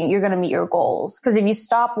going to meet your goals. Because if you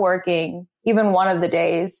stop working even one of the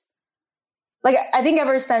days, like I think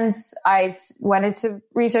ever since I went into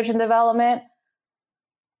research and development,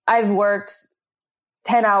 I've worked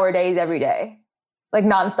 10-hour days every day, like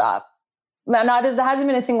nonstop. There hasn't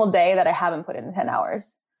been a single day that I haven't put in 10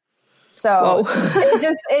 hours. So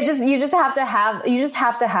you just have to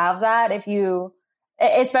have that, if you,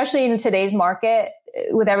 especially in today's market,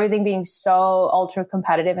 with everything being so ultra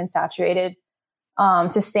competitive and saturated,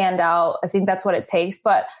 to stand out. I think that's what it takes.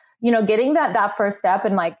 But, you know, getting that first step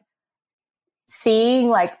and like seeing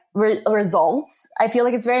like results, I feel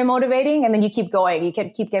like it's very motivating. And then you keep going. You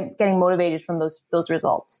can keep getting motivated from those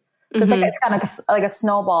results. So it's kind of like a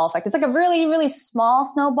snowball effect. It's like a really, really small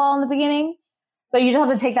snowball in the beginning, but you just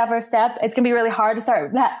have to take that first step. It's going to be really hard to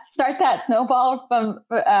start that snowball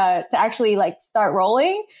to actually like start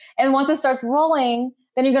rolling. And once it starts rolling,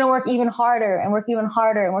 then you're going to work even harder and work even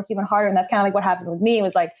harder and work even harder. And that's kind of like what happened with me. It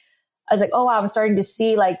was like, I was like, oh, wow, I'm starting to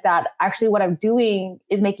see like that actually what I'm doing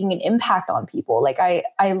is making an impact on people. Like I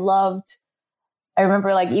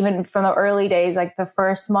remember like even from the early days, like the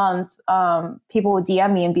first month, people would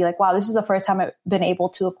DM me and be like, wow, this is the first time I've been able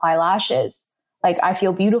to apply lashes. Like I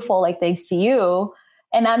feel beautiful, like thanks to you.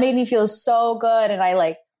 And that made me feel so good. And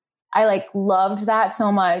I loved that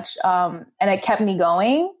so much. And it kept me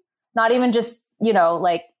going, not even just, you know,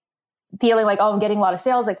 like feeling like, oh, I'm getting a lot of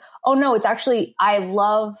sales. Like, oh no, it's actually, I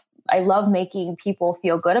love making people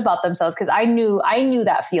feel good about themselves. Cause I knew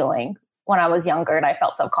that feeling when I was younger and I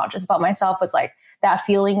felt self-conscious about myself, was like that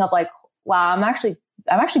feeling of like, wow, I'm actually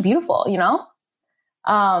beautiful, you know?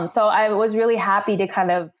 So I was really happy to kind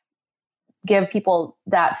of give people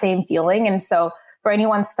that same feeling. And so for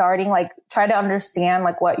anyone starting, like try to understand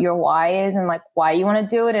like what your why is and like why you want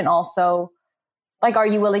to do it. And also like, are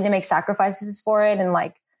you willing to make sacrifices for it? And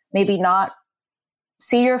like, maybe not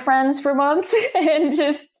see your friends for months and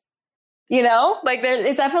just, you know, like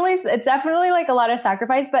it's definitely like a lot of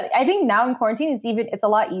sacrifice. But I think now in quarantine, it's a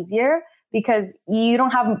lot easier because you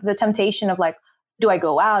don't have the temptation of like, do I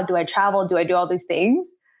go out? Do I travel? Do I do all these things?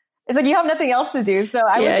 It's like you have nothing else to do. So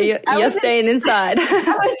you're staying inside.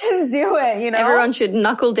 I would just do it, you know? Everyone should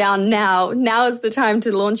knuckle down now. Now is the time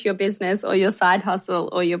to launch your business or your side hustle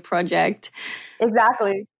or your project.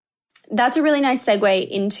 Exactly. That's a really nice segue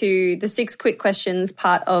into the 6 quick questions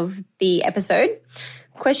part of the episode.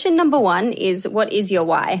 Question number 1 is, what is your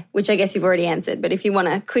why? Which I guess you've already answered, but if you want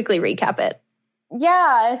to quickly recap it.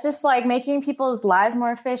 Yeah, it's just like making people's lives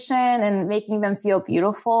more efficient and making them feel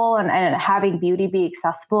beautiful and having beauty be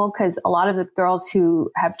accessible. Because a lot of the girls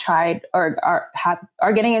who have tried or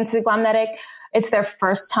are getting into Glamnetic, it's their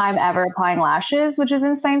first time ever applying lashes, which is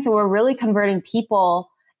insane. So we're really converting people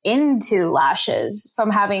into lashes from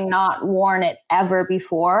having not worn it ever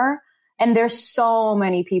before. And there's so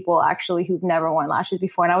many people actually who've never worn lashes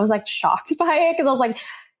before. And I was like shocked by it because I was like,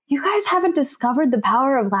 you guys haven't discovered the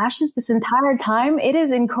power of lashes this entire time? It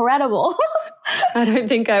is incredible. I don't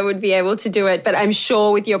think I would be able to do it, but I'm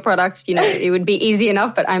sure with your product, you know, it would be easy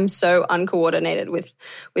enough, but I'm so uncoordinated with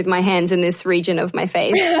my hands in this region of my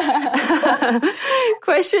face.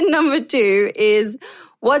 Question number 2 is,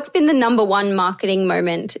 what's been the number one marketing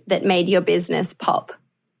moment that made your business pop?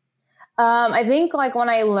 I think like when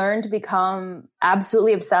I learned to become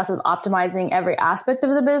absolutely obsessed with optimizing every aspect of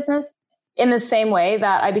the business, in the same way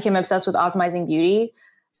that I became obsessed with optimizing beauty.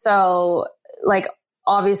 So like,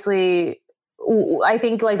 obviously, I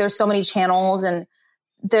think like there's so many channels and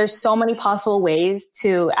there's so many possible ways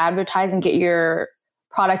to advertise and get your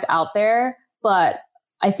product out there. But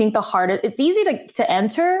I think it's easy to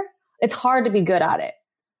enter. It's hard to be good at it.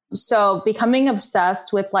 So becoming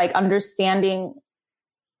obsessed with like understanding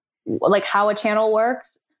like how a channel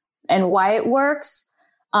works and why it works,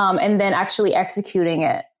 and then actually executing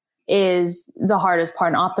it is the hardest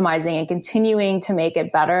part, in optimizing and continuing to make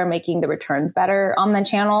it better, making the returns better on the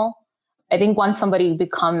channel. I think once somebody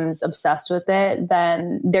becomes obsessed with it,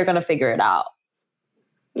 then they're going to figure it out.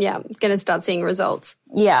 Yeah, going to start seeing results.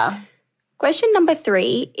 Yeah. Question number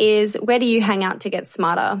 3 is, where do you hang out to get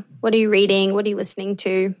smarter? What are you reading? What are you listening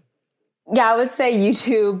to? Yeah, I would say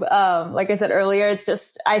YouTube. Like I said earlier, it's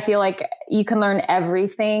just, I feel like you can learn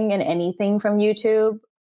everything and anything from YouTube.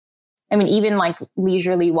 I mean, even like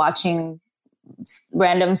leisurely watching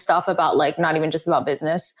random stuff about like, not even just about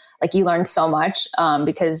business, like you learn so much,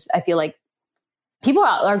 because I feel like people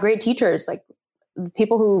are great teachers. Like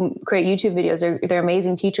people who create YouTube videos, they're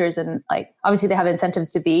amazing teachers. And like, obviously they have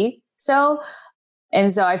incentives to be so.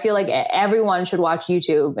 And so I feel like everyone should watch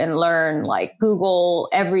YouTube and learn, like Google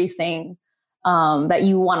everything that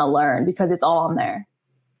you want to learn, because it's all on there.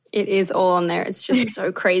 It is all on there. It's just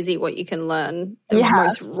so crazy what you can learn. The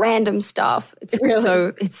most random stuff. It's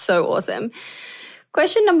so awesome.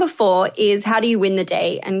 Question number 4 is, how do you win the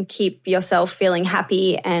day and keep yourself feeling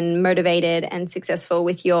happy and motivated and successful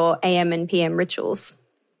with your AM and PM rituals?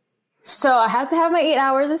 So I have to have my 8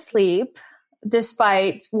 hours of sleep,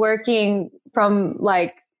 despite working from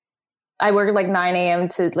like, I work like 9 a.m.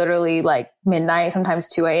 to literally like midnight, sometimes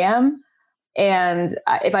 2 a.m. And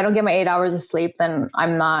if I don't get my 8 hours of sleep, then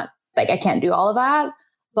I'm not, like, I can't do all of that.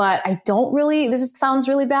 But I don't really, this sounds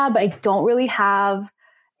really bad, but I don't really have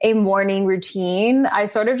a morning routine. I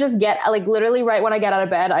sort of just get, like, literally right when I get out of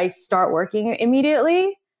bed, I start working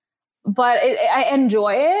immediately. But I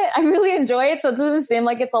enjoy it. I really enjoy it. So it doesn't seem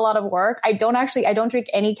like it's a lot of work. I don't drink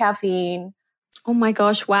any caffeine. Oh my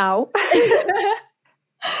gosh, wow.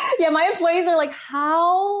 Yeah, my employees are like,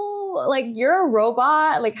 how, like, you're a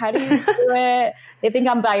robot? Like, how do you do it? They think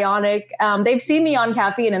I'm bionic. They've seen me on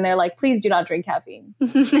caffeine and they're like, please do not drink caffeine.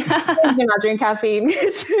 Please do not drink caffeine.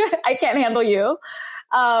 I can't handle you.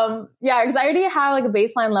 Yeah, because I already have like a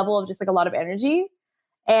baseline level of just like a lot of energy.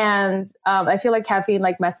 And I feel like caffeine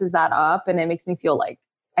like messes that up, and it makes me feel like,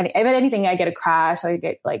 if anything, I get a crash. I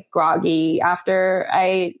get like groggy after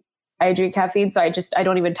I drink caffeine. So I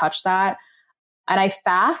don't even touch that. And I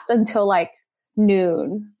fast until like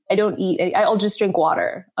noon. I don't eat. I'll just drink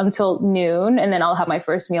water until noon, and then I'll have my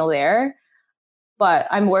first meal there. But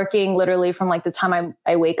I'm working literally from like the time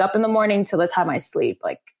I wake up in the morning till the time I sleep.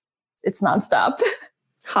 Like, it's nonstop.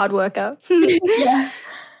 Hard worker. Yeah.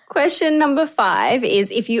 Question number 5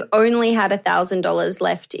 is, if you only had $1,000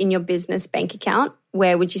 left in your business bank account,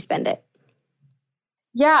 where would you spend it?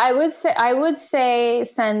 Yeah, I would say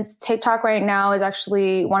since TikTok right now is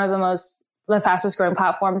actually one of the fastest growing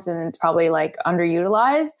platforms and it's probably like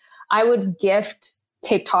underutilized, I would gift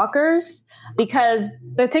TikTokers, because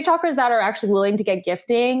the TikTokers that are actually willing to get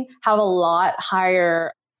gifting have a lot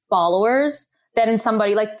higher followers than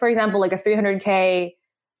somebody like, for example, like a 300K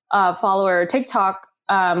follower TikTok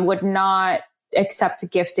would not accept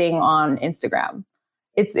gifting on Instagram.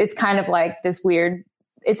 It's kind of like this weird,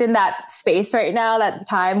 it's in that space right now, that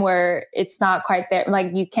time where it's not quite there.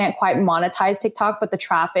 Like, you can't quite monetize TikTok, but the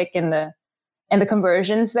traffic and the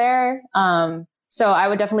conversions there. So I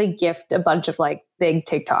would definitely gift a bunch of like big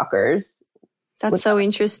TikTokers. That's so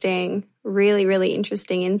interesting. Really, really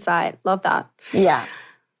interesting insight. Love that. Yeah.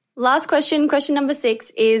 Last question, question number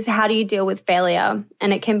 6 is, how do you deal with failure?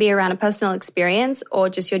 And it can be around a personal experience or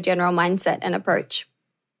just your general mindset and approach.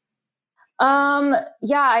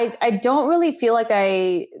 Yeah, I don't really feel like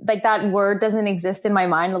that word doesn't exist in my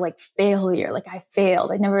mind, like failure, like I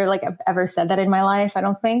failed. I never I've ever said that in my life. I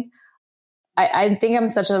don't think. I think I'm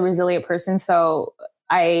such a resilient person. So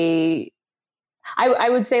I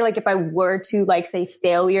would say if I were to say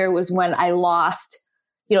failure was when I lost,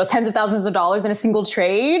 tens of thousands of dollars in a single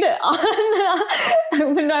trade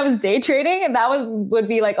when I was day trading. And that would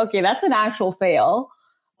be okay, that's an actual fail.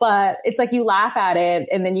 But it's you laugh at it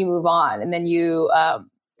and then you move on. And then you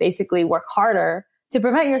basically work harder to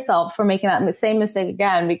prevent yourself from making that same mistake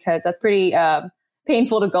again, because that's pretty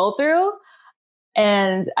painful to go through.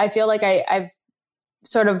 And I feel like I've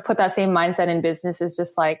sort of put that same mindset in business, is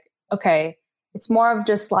just okay, it's more of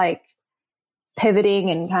just pivoting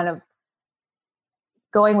and kind of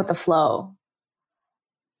going with the flow.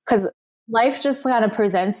 Because life just kind of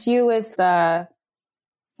presents you with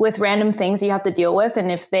random things you have to deal with.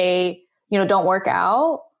 And if they, don't work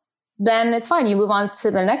out, then it's fine. You move on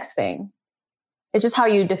to the next thing. It's just how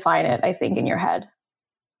you define it, I think, in your head.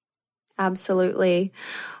 Absolutely.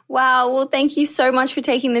 Wow. Well, thank you so much for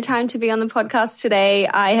taking the time to be on the podcast today.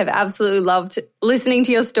 I have absolutely loved listening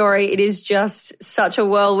to your story. It is just such a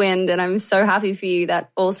whirlwind, and I'm so happy for you.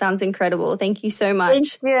 That all sounds incredible. Thank you so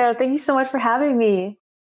much. Thank you. Thank you so much for having me.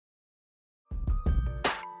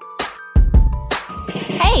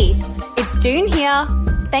 Hey, it's June here.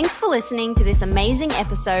 Thanks for listening to this amazing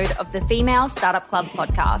episode of the Female Startup Club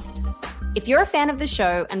podcast. If you're a fan of the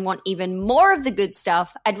show and want even more of the good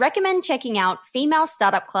stuff, I'd recommend checking out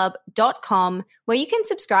femalestartupclub.com, where you can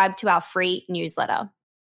subscribe to our free newsletter.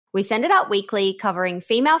 We send it out weekly, covering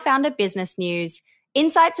female founder business news,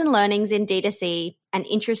 insights and learnings in D2C, and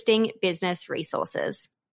interesting business resources.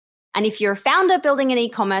 And if you're a founder building an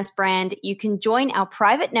e-commerce brand, you can join our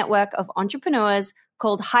private network of entrepreneurs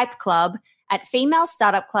called Hype Club at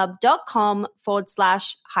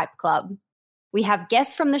femalestartupclub.com/Hype Club. We have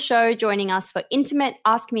guests from the show joining us for intimate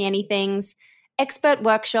Ask Me Anythings, expert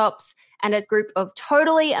workshops, and a group of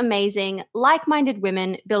totally amazing, like-minded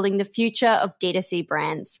women building the future of D2C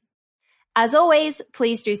brands. As always,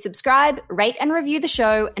 please do subscribe, rate and review the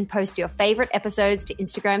show, and post your favorite episodes to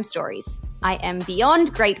Instagram stories. I am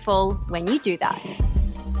beyond grateful when you do that.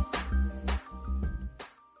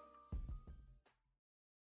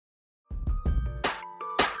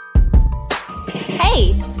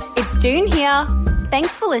 Hey, it's June here.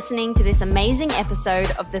 Thanks for listening to this amazing episode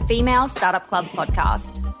of the Female Startup Club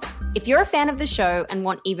podcast. If you're a fan of the show and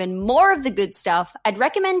want even more of the good stuff, I'd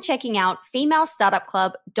recommend checking out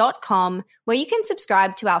femalestartupclub.com, where you can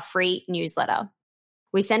subscribe to our free newsletter.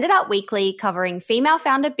 We send it out weekly, covering female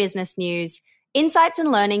founder business news, insights and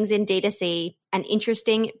learnings in D2C, and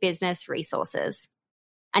interesting business resources.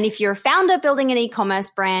 And if you're a founder building an e-commerce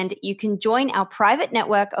brand, you can join our private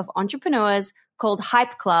network of entrepreneurs called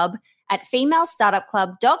Hype Club at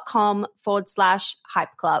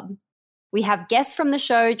femalestartupclub.com/Hype Club. We have guests from the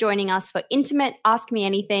show joining us for intimate Ask Me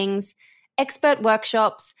Anythings, expert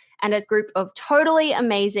workshops, and a group of totally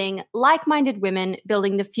amazing, like-minded women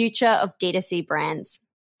building the future of D2C brands.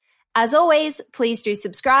 As always, please do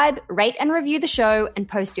subscribe, rate and review the show, and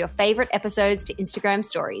post your favorite episodes to Instagram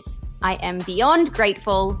stories. I am beyond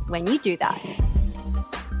grateful when you do that.